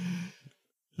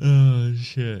 Oh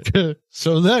shit.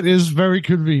 So that is very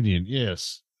convenient.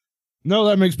 Yes. No,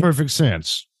 that makes perfect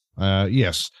sense.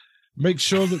 Yes. Make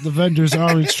sure that the vendors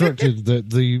are instructed that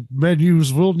the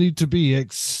menus will need to be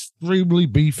extremely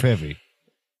beef heavy.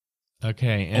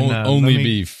 Okay, and only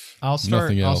beef. I'll start.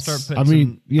 Nothing else. I'll start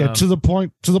putting to the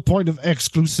point of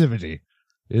exclusivity.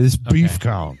 It is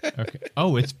BeefCon. Okay.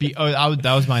 Oh, it's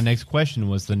that was my next question.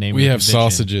 Was the name? We of the have convention.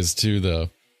 sausages too,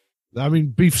 though. I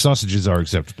mean, beef sausages are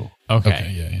acceptable.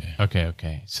 Okay.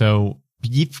 Okay. So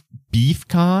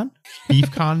BeefCon?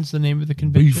 BeefCon is the name of the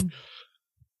convention?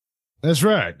 That's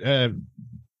right.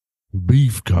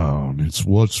 BeefCon. It's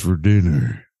what's for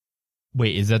dinner.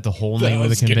 Wait, is that the whole name of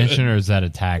the convention, or is that a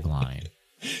tagline?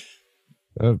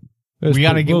 We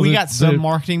got some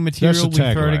marketing material we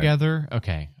throw together.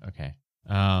 Okay.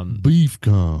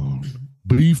 BeefCon,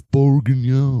 beef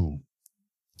bourguignon.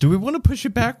 Do we want to push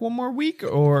it back one more week,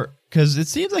 or because it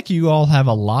seems like you all have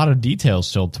a lot of details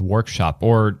still to workshop,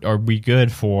 or are we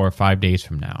good for 5 days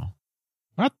from now?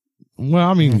 I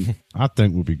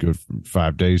think we'll be good for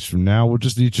 5 days from now. We'll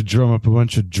just need to drum up a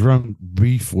bunch of drunk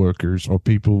beef workers or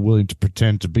people willing to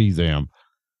pretend to be them.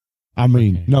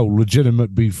 No,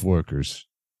 legitimate beef workers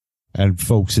and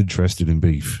folks interested in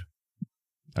beef.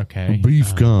 Okay.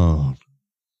 BeefCon.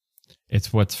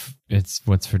 It's what's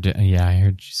for dinner. Yeah, I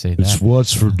heard you say that. It's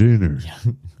what's for dinner.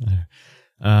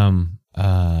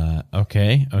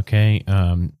 Okay.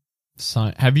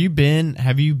 So have you been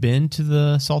to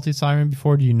the Salty Siren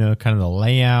before? Do you know kind of the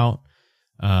layout?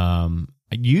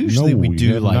 Usually we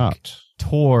do like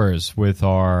tours with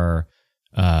our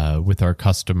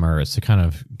customers to kind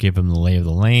of give them the lay of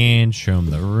the land, show them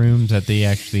the rooms that they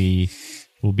actually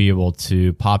will be able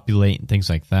to populate and things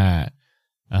like that.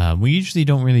 We usually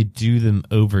don't really do them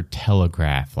over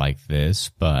telegraph like this,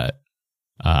 but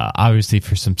obviously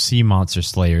for some sea monster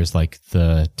slayers like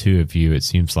the two of you, it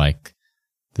seems like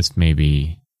this may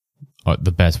be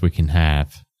the best we can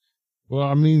have. Well,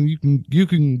 I mean, you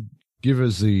can give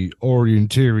us the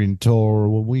orienteering tour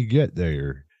when we get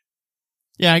there.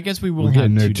 Yeah, I guess we will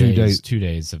have 2 days. 2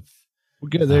 days of. We'll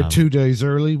get there 2 days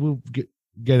early. We'll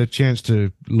get a chance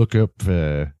to look up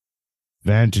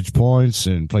vantage points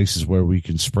and places where we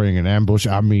can spring an ambush.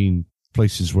 I mean,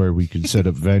 places where we can set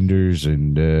up vendors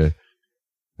and that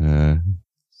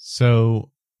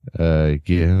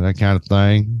kind of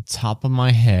thing. Top of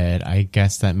my head, I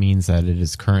guess that means that it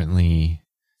is currently.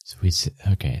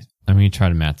 Okay, I'm going to try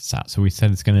to math this out. So we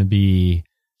said it's going to be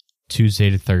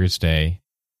Tuesday to Thursday.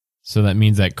 So that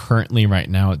means that currently right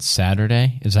now it's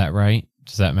Saturday. Is that right?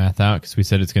 Does that math out? Because we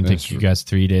said it's going to take you guys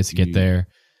 3 days to get there.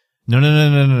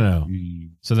 No.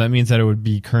 So that means that it would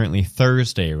be currently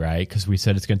Thursday, right? Because we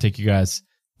said it's going to take you guys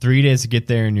 3 days to get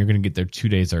there, and you're going to get there 2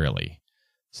 days early.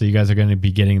 So you guys are going to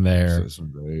be getting there.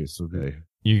 Okay.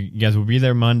 You guys will be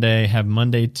there Monday, have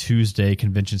Monday, Tuesday,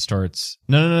 convention starts.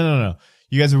 No.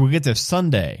 You guys will get there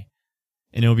Sunday.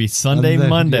 And it'll be Sunday,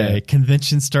 Monday. Yeah.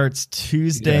 Convention starts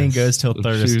Tuesday and goes till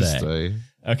Thursday. Tuesday.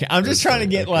 Okay, I'm just trying to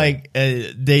get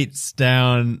dates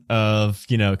down of,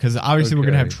 because obviously we're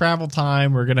going to have travel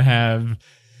time. We're going to have,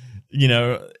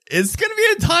 it's going to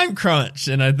be a time crunch.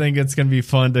 And I think it's going to be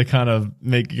fun to kind of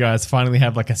make you guys finally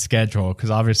have like a schedule,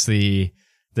 because obviously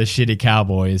the shitty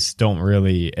Cowboys don't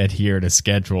really adhere to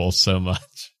schedules so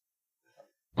much.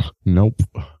 Nope.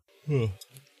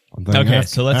 Okay,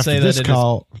 so let's say that it is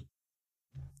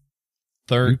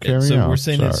third. So we're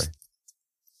saying it's.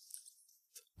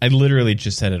 I literally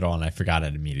just set it on. I forgot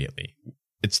it immediately.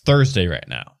 It's Thursday right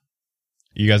now.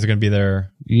 You guys are going to be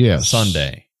there. Yes.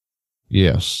 Sunday.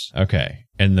 Yes. Okay,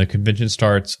 and the convention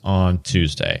starts on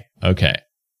Tuesday. Okay.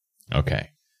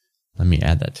 Let me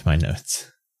add that to my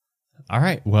notes. All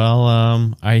right.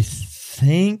 Well, I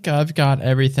think I've got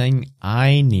everything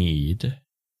I need.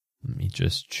 Let me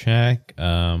just check.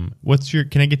 Can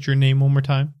I get your name one more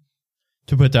time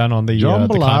to put down on the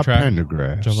contract?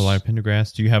 Pendergrass. Jambalaya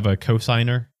Pendergrass. Do you have a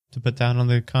co-signer to put down on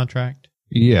the contract?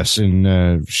 Yes,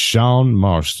 and Sean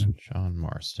Marston. Sean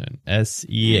Marston.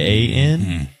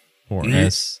 SEAN or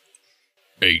H.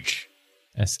 SHAUN.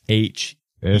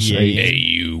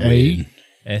 SHAU.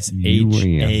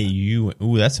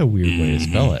 Ooh, that's a weird way to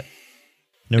spell it.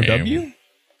 No W?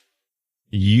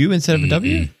 U instead of a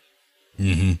W?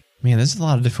 Mm-hmm. Man, there's a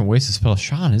lot of different ways to spell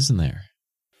Sean, isn't there?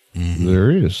 Mm-hmm.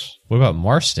 There is. What about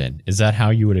Marston? Is that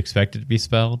how you would expect it to be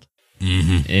spelled?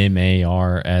 Mm-hmm.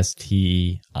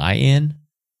 Marstin?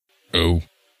 Oh.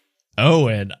 Oh,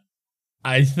 and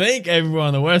I think everyone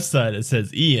on the west side it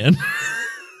says Ian.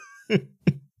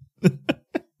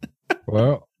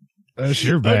 Well, that's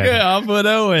your bad. Okay, I'll put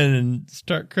Owen and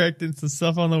start correcting some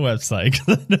stuff on the website.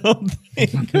 I don't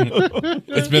think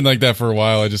it's been like that for a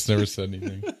while. I just never said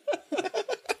anything.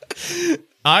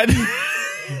 I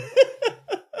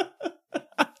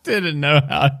didn't know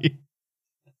how you.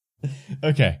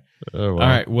 Okay. Oh, wow. All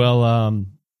right. Well,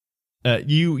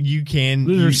 you can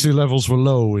literacy levels were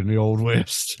low in the old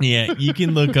west. Yeah, you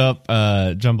can look up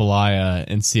jambalaya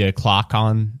and see a clock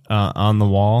on the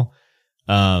wall,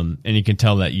 and you can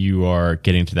tell that you are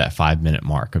getting to that 5-minute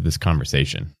mark of this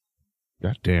conversation.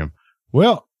 God damn.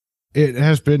 Well, It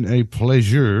has been a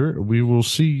pleasure. We will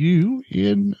see you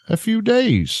in a few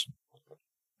days.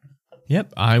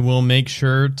 Yep, I will make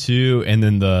sure to, and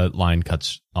then the line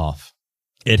cuts off.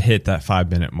 It hit that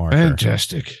 5-minute marker.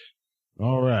 Fantastic.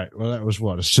 All right. Well, that was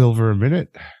what, a silver a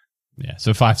minute? Yeah,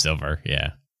 so 5 silver,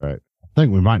 yeah. Right. I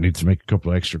think we might need to make a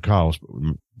couple of extra calls, but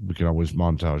we can always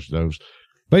montage those.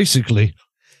 Basically,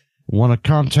 want to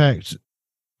contact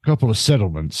a couple of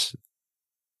settlements.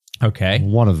 Okay.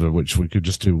 One of them, which we could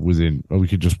just do or we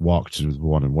could just walk to the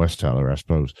one in West Tyler, I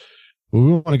suppose. But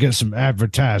we want to get some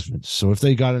advertisements. So if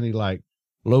they got any like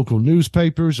local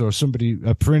newspapers or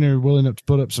a printer willing to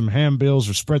put up some handbills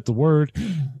or spread the word.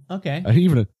 Okay.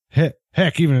 Even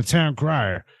a town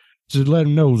crier to let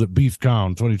them know that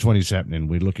BeefCon 2020 is happening.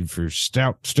 We're looking for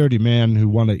stout, sturdy men who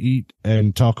want to eat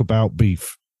and talk about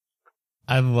beef.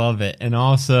 I love it. And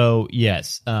also,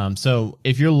 yes. So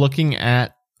if you're looking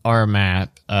at our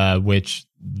map, which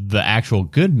the actual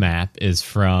good map is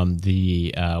from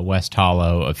the West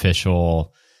Hollow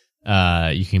official,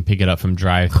 you can pick it up from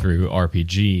Drive-Thru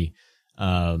RPG.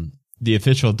 The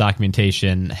official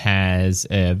documentation has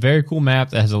a very cool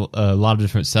map that has a lot of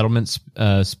different settlements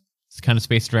kind of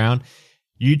spaced around.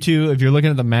 You two, if you're looking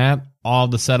at the map, all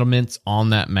the settlements on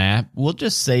that map, we'll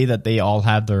just say that they all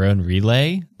have their own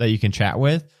relay that you can chat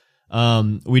with.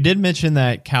 We did mention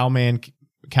that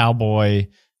Cowboy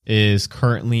is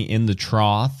currently in the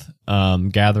Trough,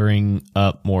 gathering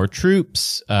up more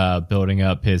troops, building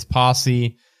up his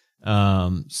posse.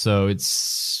 So it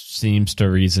seems to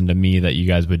reason to me that you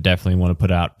guys would definitely want to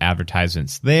put out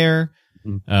advertisements there.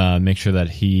 Make sure that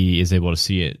he is able to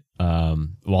see it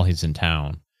while he's in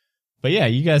town. But yeah,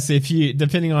 you guys,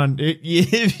 depending on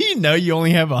if you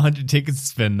only have 100 tickets to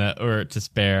spend or to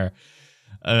spare,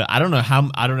 I don't know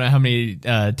how many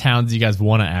towns you guys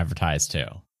want to advertise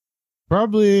to.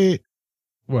 Probably,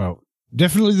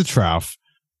 definitely the Trough.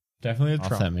 Definitely the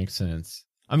Trough. That makes sense.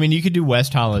 I mean, you could do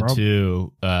West Hollow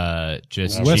too.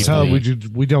 Just West Hollow,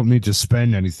 we don't need to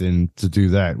spend anything to do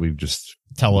that. We just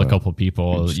tell a couple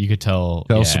people. You could tell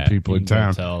some people in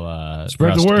town.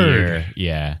 Spread the word.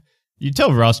 Yeah, you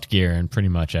tell Rust Gear, and pretty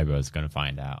much everyone's going to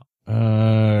find out.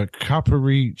 Copper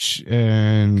Reach.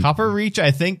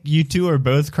 I think you two are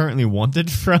both currently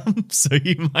wanted from, so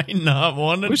you might not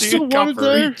want to do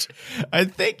Copper Reach. I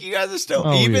think you guys are still,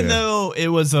 though it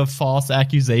was a false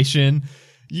accusation,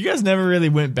 you guys never really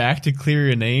went back to clear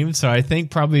your name, so I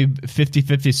think probably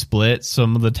 50-50 split.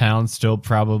 Some of the towns still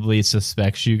probably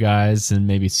suspects you guys, and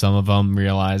maybe some of them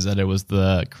realize that it was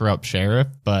the corrupt sheriff,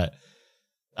 but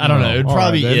I don't know. It'd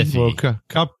probably be iffy.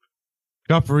 Well,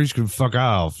 Copper Reach can fuck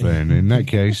off, then, in that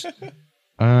case.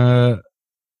 How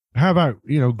about,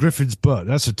 Griffin's Butt?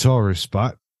 That's a tourist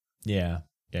spot. Yeah.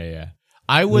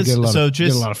 I get a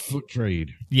lot of foot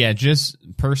trade. Yeah, just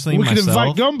personally we myself. We can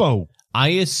invite Gumbo. I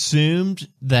assumed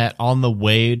that on the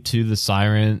way to the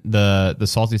Siren, the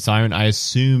Salty Siren, I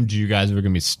assumed you guys were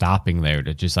going to be stopping there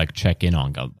to just like check in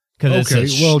on Gumbo. Because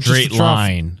it's a straight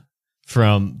line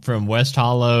from West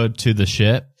Hollow to the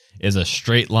ship is a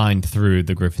straight line through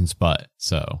the Griffin's Butt.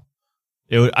 So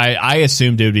I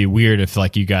assumed it would be weird if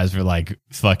like you guys were like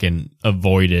fucking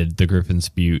avoided the Griffin's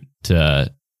Butte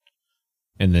and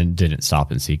then didn't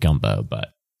stop and see Gumbo, but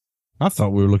I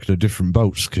thought we were looking at different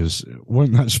boats because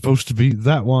wasn't that supposed to be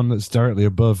that one that's directly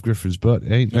above Griffin's Butt?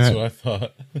 That's what I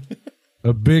thought.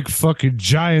 A big fucking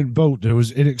giant boat that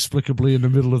was inexplicably in the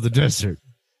middle of the desert.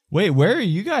 Wait, where are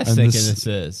you guys thinking this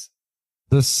is?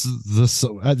 This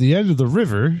at the end of the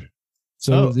river.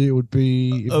 So it would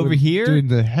be over here doing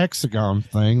the hexagon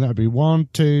thing. That'd be 1,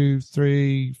 2,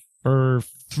 3, 4,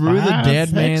 through the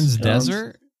dead man's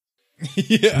desert.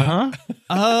 Yeah.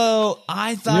 Oh,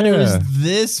 I thought it was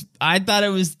this. I thought it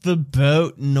was the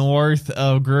boat north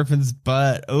of Griffin's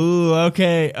Butt. Oh,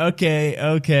 okay.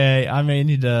 I may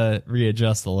need to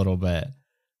readjust a little bit.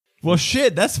 Well,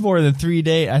 shit, that's more than 3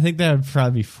 days. I think that would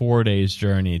probably be 4 days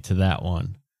journey to that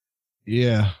one.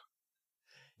 Yeah.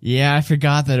 Yeah, I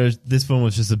forgot that this one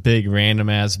was just a big random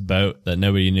ass boat that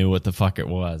nobody knew what the fuck it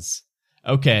was.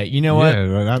 Okay, you know what?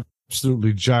 Yeah, an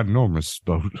absolutely ginormous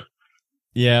boat.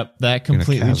 Yep, that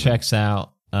completely checks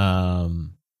out.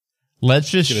 Let's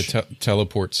just get a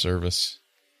teleport service.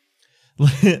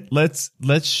 Let's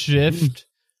shift.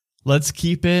 Let's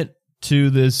keep it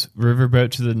to this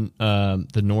riverboat to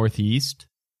the northeast,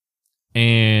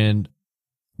 and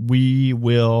we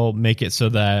will make it so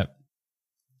that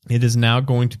it is now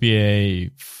going to be a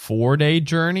 4-day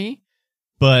journey,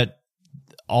 but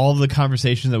all of the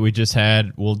conversations that we just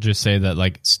had, we'll just say that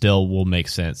like still will make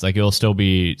sense. Like it'll still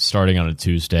be starting on a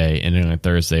Tuesday and then on a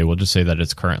Thursday. We'll just say that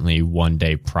it's currently 1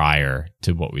 day prior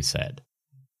to what we said.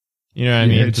 You know what I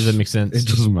mean? Does that make sense? It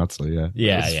doesn't matter, yeah.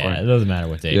 Yeah, it doesn't matter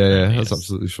what day. Yeah, that's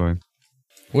absolutely fine.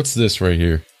 What's this right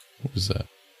here? What was that?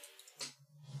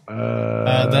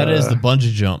 That is the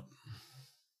bungee jump.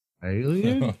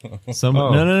 Alien? No.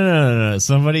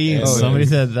 Somebody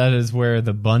said that is where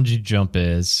the bungee jump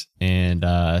is, and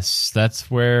that's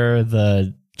where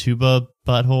the tuba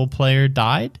butthole player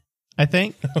died, I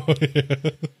think. Oh, yeah.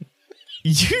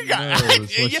 You got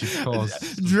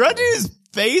Druddu's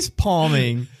face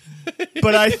palming,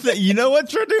 but you know what,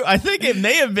 Druddu? I think it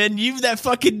may have been you that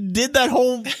fucking did that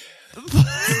whole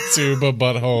tuba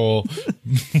butthole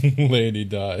lady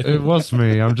died. It was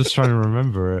me. I'm just trying to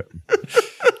remember it.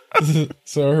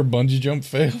 So her bungee jump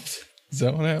failed? Is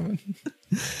that what happened?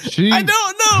 I don't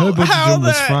know her bungee how jump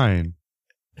was that. Fine.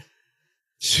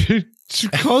 She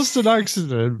caused an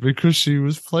accident because she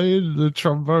was playing the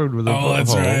trombone with a butthole.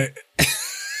 That's right.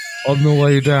 On the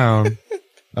way down,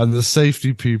 and the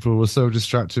safety people were so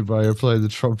distracted by her playing the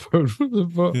trombone with a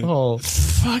butthole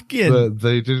that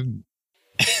they didn't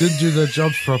do their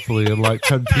jobs properly, and like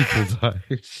 10 people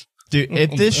died. Dude,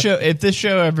 if this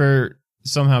show ever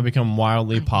somehow become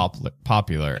wildly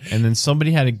popular, and then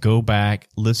somebody had to go back,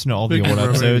 listen to all the old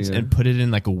episodes, and put it in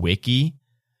like a wiki,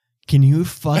 can you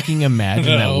fucking imagine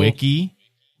that wiki?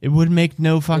 It would make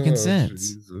no fucking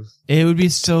sense. Jesus. It would be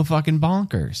so fucking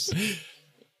bonkers.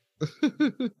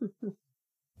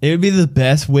 It would be the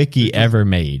best wiki ever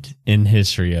made in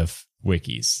history of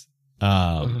wikis.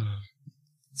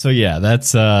 So yeah,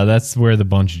 that's where the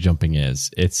bungee jumping is.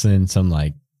 It's in some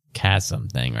like chasm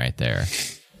thing right there.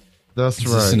 That's is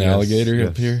right. This an alligator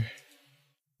up here?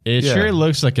 It sure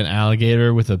looks like an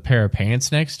alligator with a pair of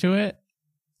pants next to it,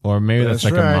 or maybe that's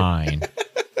like a mine.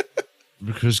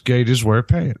 Because gators wear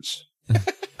pants.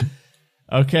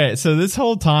 Okay, so this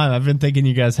whole time I've been thinking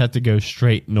you guys have to go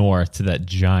straight north to that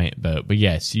giant boat. But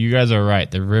yes, you guys are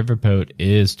right. The riverboat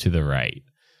is to the right.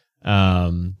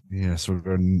 Yes, we're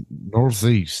going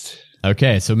northeast.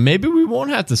 Okay, so maybe we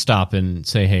won't have to stop and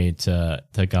say hey to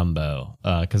Gumbo,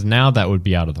 because now that would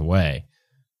be out of the way.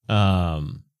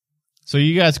 So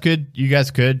you guys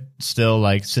could still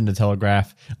like send a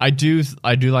telegraph. I do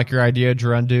like your idea,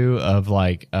 Gerundu, of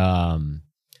like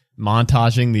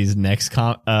montaging these next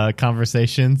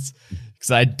conversations,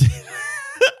 because I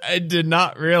did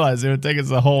not realize it would take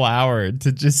us a whole hour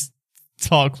to just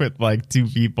talk with like 2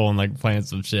 people and like plan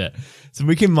some shit. So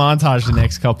we can montage the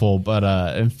next couple, but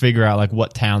and figure out like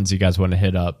what towns you guys want to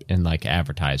hit up and like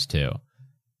advertise to.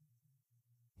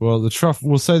 Well,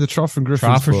 we'll say the Trough and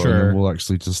Griffin's for sure. And we'll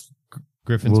actually just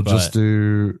Griffin's butt.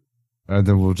 And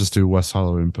then we'll just do West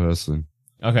Hollow in person.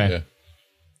 Okay.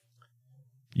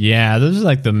 Yeah, those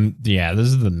are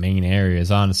those are the main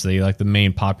areas, honestly, like the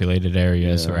main populated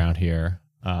areas around here.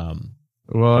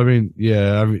 Well, I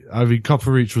mean,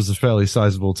 Copper Reach was a fairly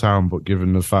sizable town, but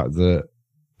given the fact that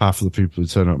half of the people who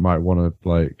turn up might want to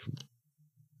like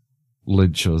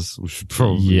lynch us, we should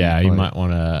probably you might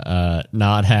want to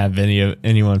not have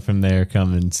anyone from there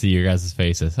come and see your guys'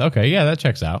 faces. Okay, yeah, that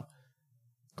checks out.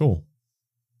 Cool.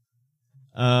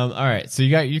 All right, so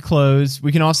you got your clothes.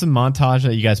 We can also montage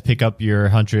that you guys pick up your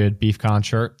 100 BeefCon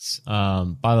shirts.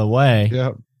 By the way,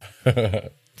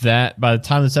 that by the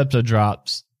time this episode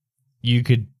drops, you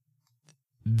could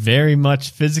very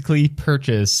much physically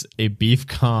purchase a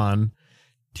BeefCon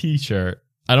t-shirt.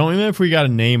 I don't remember if we got a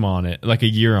name on it, like a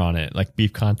year on it, like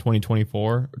BeefCon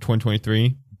 2024 or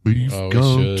 2023. BeefCon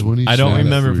 2023. I don't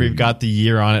remember if we've got the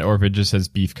year on it or if it just says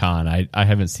BeefCon. I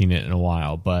haven't seen it in a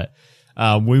while, but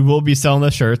we will be selling the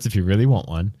shirts if you really want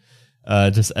one.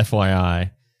 Just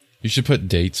FYI. You should put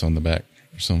dates on the back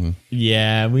or something.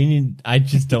 Yeah, I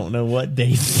just don't know what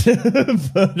dates to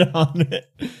put on it.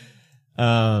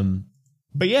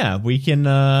 But yeah, we can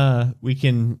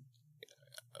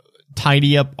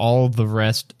tidy up all the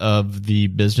rest of the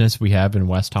business we have in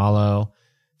West Hollow,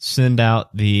 send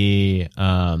out the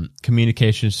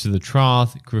communications to the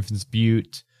Trough, Griffin's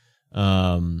Butte,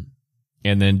 and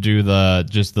then do the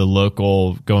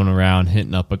local going around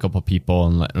hitting up a couple people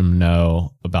and letting them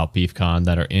know about BeefCon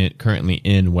that are currently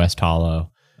in West Hollow.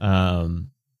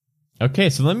 Okay,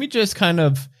 so let me just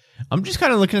I'm just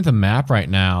kind of looking at the map right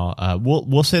now.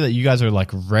 We'll say that you guys are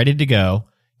like ready to go,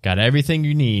 got everything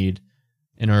you need,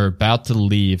 and are about to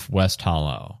leave West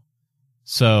Hollow.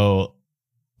 So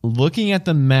looking at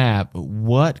the map,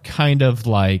 what kind of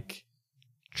like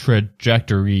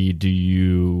trajectory do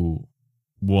you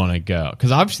want to go?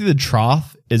 Because obviously the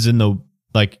Trough is in the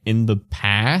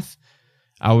path.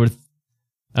 I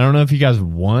don't know if you guys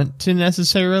want to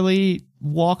necessarily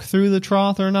walk through the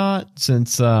Trough or not,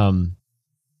 since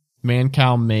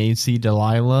Mancow may see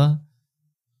Delilah.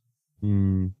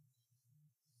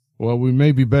 Well, we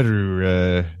may be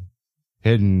better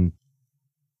heading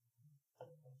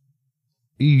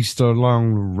east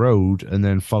along the road and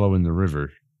then following the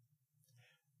river.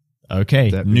 Okay,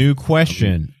 new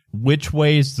question. Which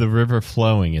way is the river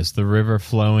flowing? Is the river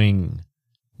flowing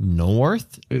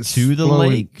north to the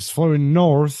lake? It's flowing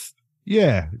north.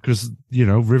 Yeah, because,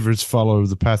 rivers follow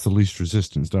the path of least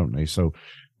resistance, don't they? So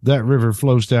that river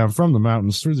flows down from the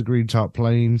mountains through the green top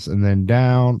plains and then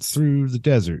down through the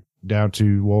desert, down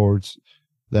towards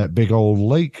that big old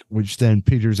lake, which then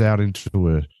peters out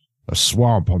into a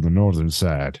swamp on the northern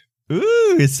side.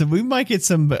 Ooh, so we might get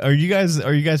some. Are you guys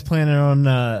planning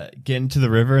on getting to the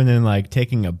river and then like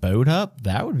taking a boat up?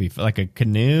 That would be like a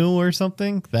canoe or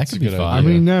something. That could be fun. I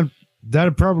mean,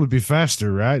 that'd probably be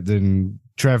faster, right, than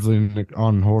traveling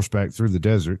on horseback through the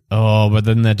desert. Oh, but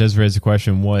then that does raise the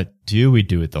question: what do we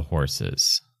do with the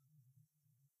horses?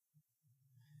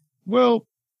 Well,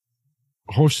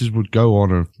 horses would go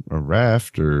on a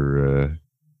raft or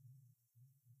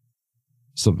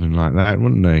something like that,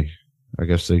 wouldn't they? I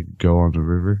guess they go on the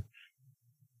river.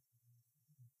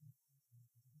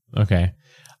 Okay.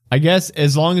 I guess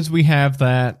as long as we have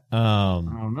that, I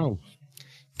don't know,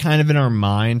 kind of in our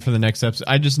mind for the next episode.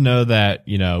 I just know that,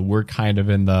 we're kind of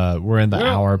in the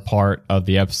hour part of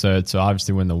the episode. So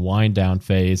obviously we're in the wind down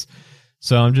phase.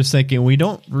 So I'm just thinking we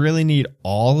don't really need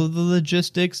all of the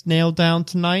logistics nailed down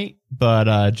tonight,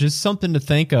 but just something to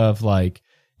think of. Like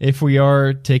if we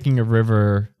are taking a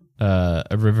riverboat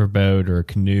or a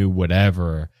canoe,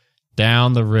 whatever,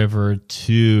 down the river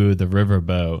to the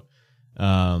riverboat.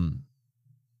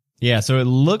 Yeah, so it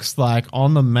looks like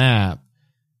on the map,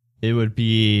 it would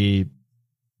be,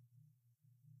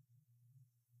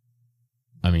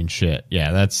 shit.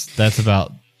 Yeah, that's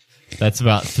about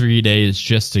 3 days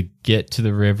just to get to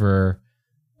the river.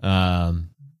 And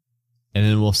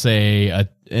then we'll say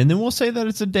that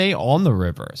it's a day on the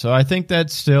river. So I think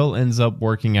that still ends up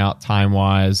working out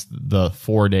time-wise, the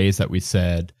 4 days that we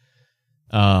said.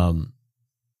 So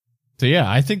yeah,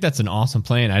 I think that's an awesome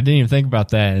plan. I didn't even think about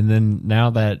that. And then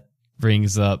now that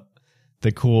brings up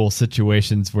the cool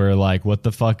situations where, like, what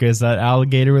the fuck is that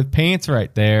alligator with pants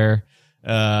right there?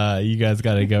 You guys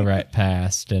got to go right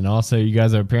past. And also you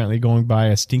guys are apparently going by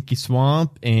a stinky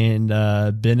swamp and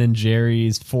Ben and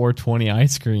Jerry's 420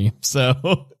 ice cream. So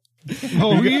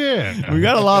we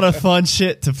got a lot of fun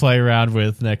shit to play around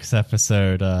with next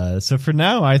episode. So for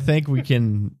now, I think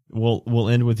we'll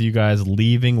end with you guys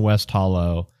leaving West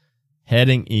Hollow,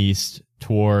 heading east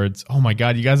towards, oh my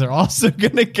god, you guys are also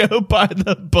gonna go by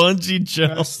the bungee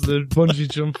jump. That's the bungee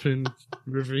jumping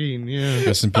ravine. Yeah,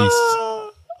 rest in peace.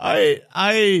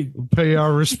 I pay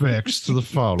our respects to the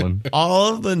fallen.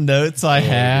 All of the notes I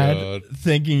had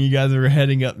thinking you guys were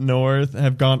heading up north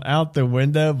have gone out the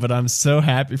window, but I'm so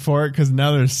happy for it because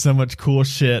now there's so much cool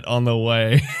shit on the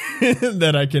way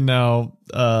that I can now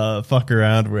fuck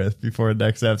around with before the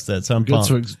next episode. So I'm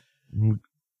pumped.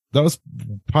 That was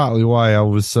partly why I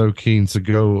was so keen to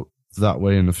go that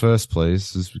way in the first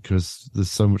place, is because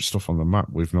there's so much stuff on the map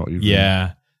we've not even.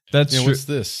 Yeah. That's true. What's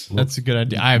this? That's a good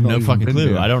idea. I have no fucking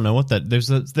clue. I don't know what that.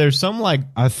 There's some like.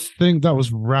 I think that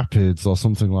was rapids or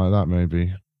something like that.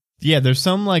 Maybe. Yeah, there's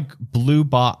some like blue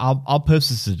bot. I'll post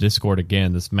this to Discord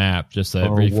again. This map just to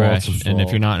refresh. Waterfall. And if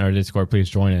you're not in our Discord, please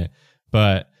join it.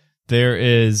 But there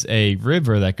is a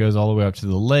river that goes all the way up to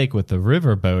the lake with the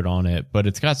riverboat on it, but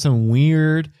it's got some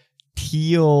weird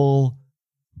teal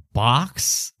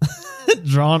box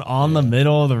drawn on the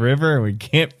middle of the river, and we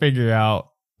can't figure out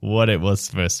what it was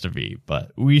supposed to be,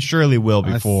 but we surely will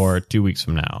before 2 weeks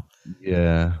from now.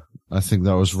 Yeah, I think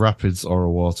that was rapids or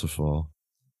a waterfall.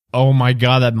 Oh my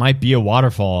god, that might be a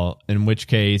waterfall, in which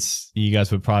case you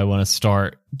guys would probably want to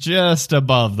start just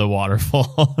above the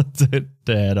waterfall to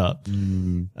head up.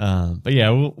 But yeah,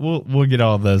 we'll get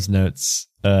all those notes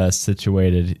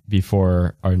situated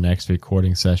before our next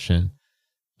recording session.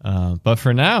 But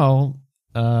for now,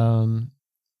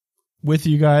 with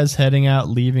you guys heading out,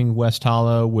 leaving West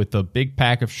Hollow with a big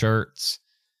pack of shirts.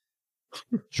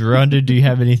 Gerunda, do you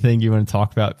have anything you want to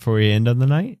talk about before we end on the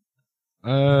night?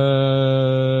 Spay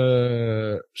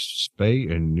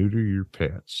and neuter your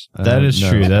pets. That is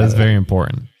true. That is very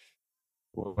important.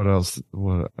 What else?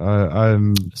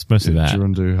 I'm it's mostly that.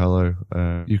 Gerunda, hello.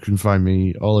 You can find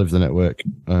me all over the network.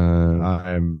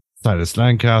 I'm Silas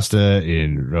Lancaster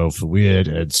in Roll for Weird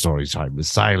and Storytime with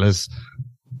Silas.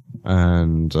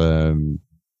 And I'm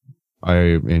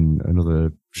in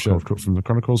another show I've cut from the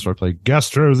Chronicles where I play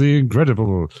Gastro the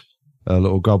Incredible, a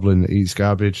little goblin that eats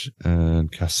garbage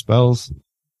and casts spells.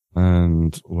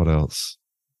 And what else?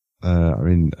 I'm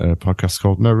in a podcast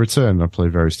called No Return. I play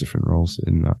various different roles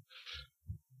in that.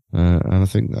 And I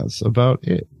think that's about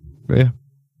it. But yeah.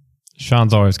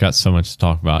 Sean's always got so much to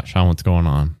talk about. Sean, what's going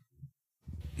on?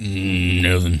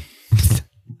 Nothing.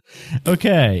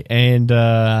 Okay, and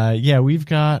we've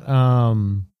got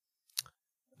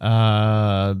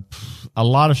a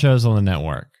lot of shows on the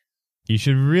network. You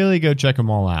should really go check them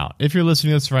all out. If you're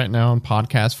listening to this right now in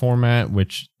podcast format,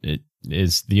 which it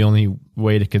is the only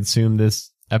way to consume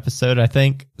this episode, I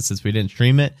think, since we didn't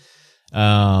stream it.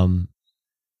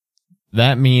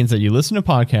 That means that you listen to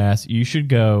podcasts, you should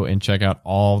go and check out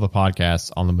all the podcasts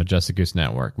on the Majestic Goose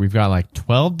Network. We've got like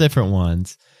 12 different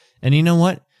ones. And you know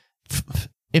what?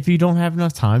 If you don't have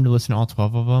enough time to listen to all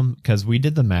 12 of them, because we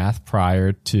did the math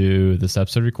prior to this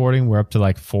episode recording, we're up to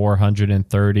like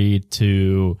 430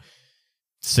 to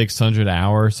 600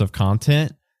 hours of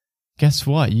content. Guess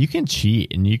what? You can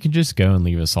cheat and you can just go and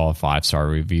leave us all 5-star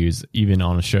reviews, even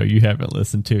on a show you haven't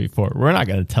listened to before. We're not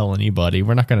going to tell anybody.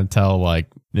 We're not going to tell like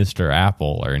Mr.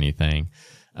 Apple or anything.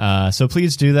 So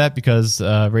please do that because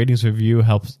ratings review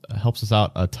helps us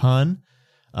out a ton.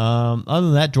 Other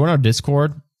than that, join our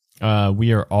Discord.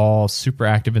 We are all super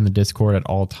active in the Discord at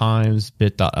all times.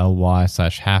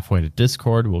 bit.ly/halfway to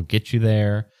Discord will get you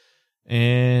there.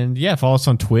 And yeah, follow us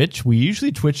on Twitch. We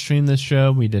usually Twitch stream this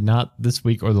show. We did not this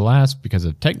week or the last because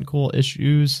of technical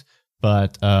issues,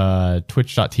 but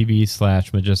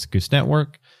twitch.tv/Majestic Goose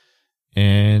Network.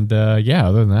 And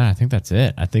other than that, I think that's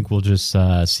it. I think we'll just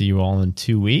see you all in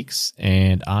 2 weeks.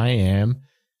 And I am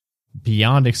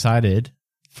beyond excited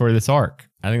for this arc.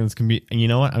 I think it's going to be, and you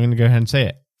know what? I'm going to go ahead and say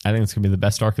it. I think it's going to be the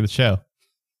best arc of the show.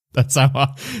 That's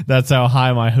how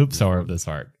high my hopes are of this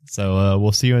arc. So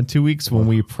we'll see you in 2 weeks when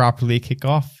we properly kick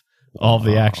off all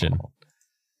the action.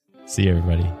 See you,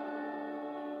 everybody.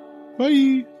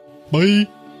 Bye. Bye.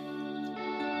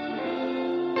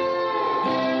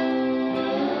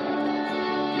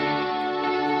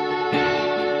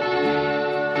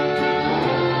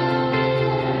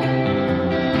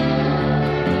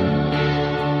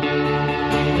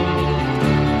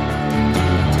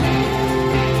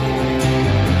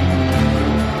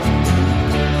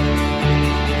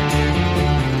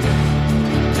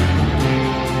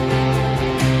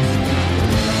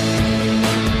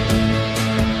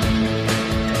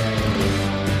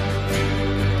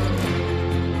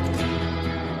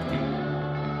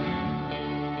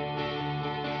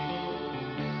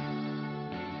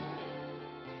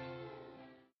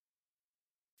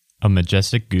 A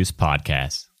Majestic Goose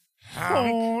podcast.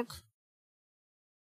 Honk.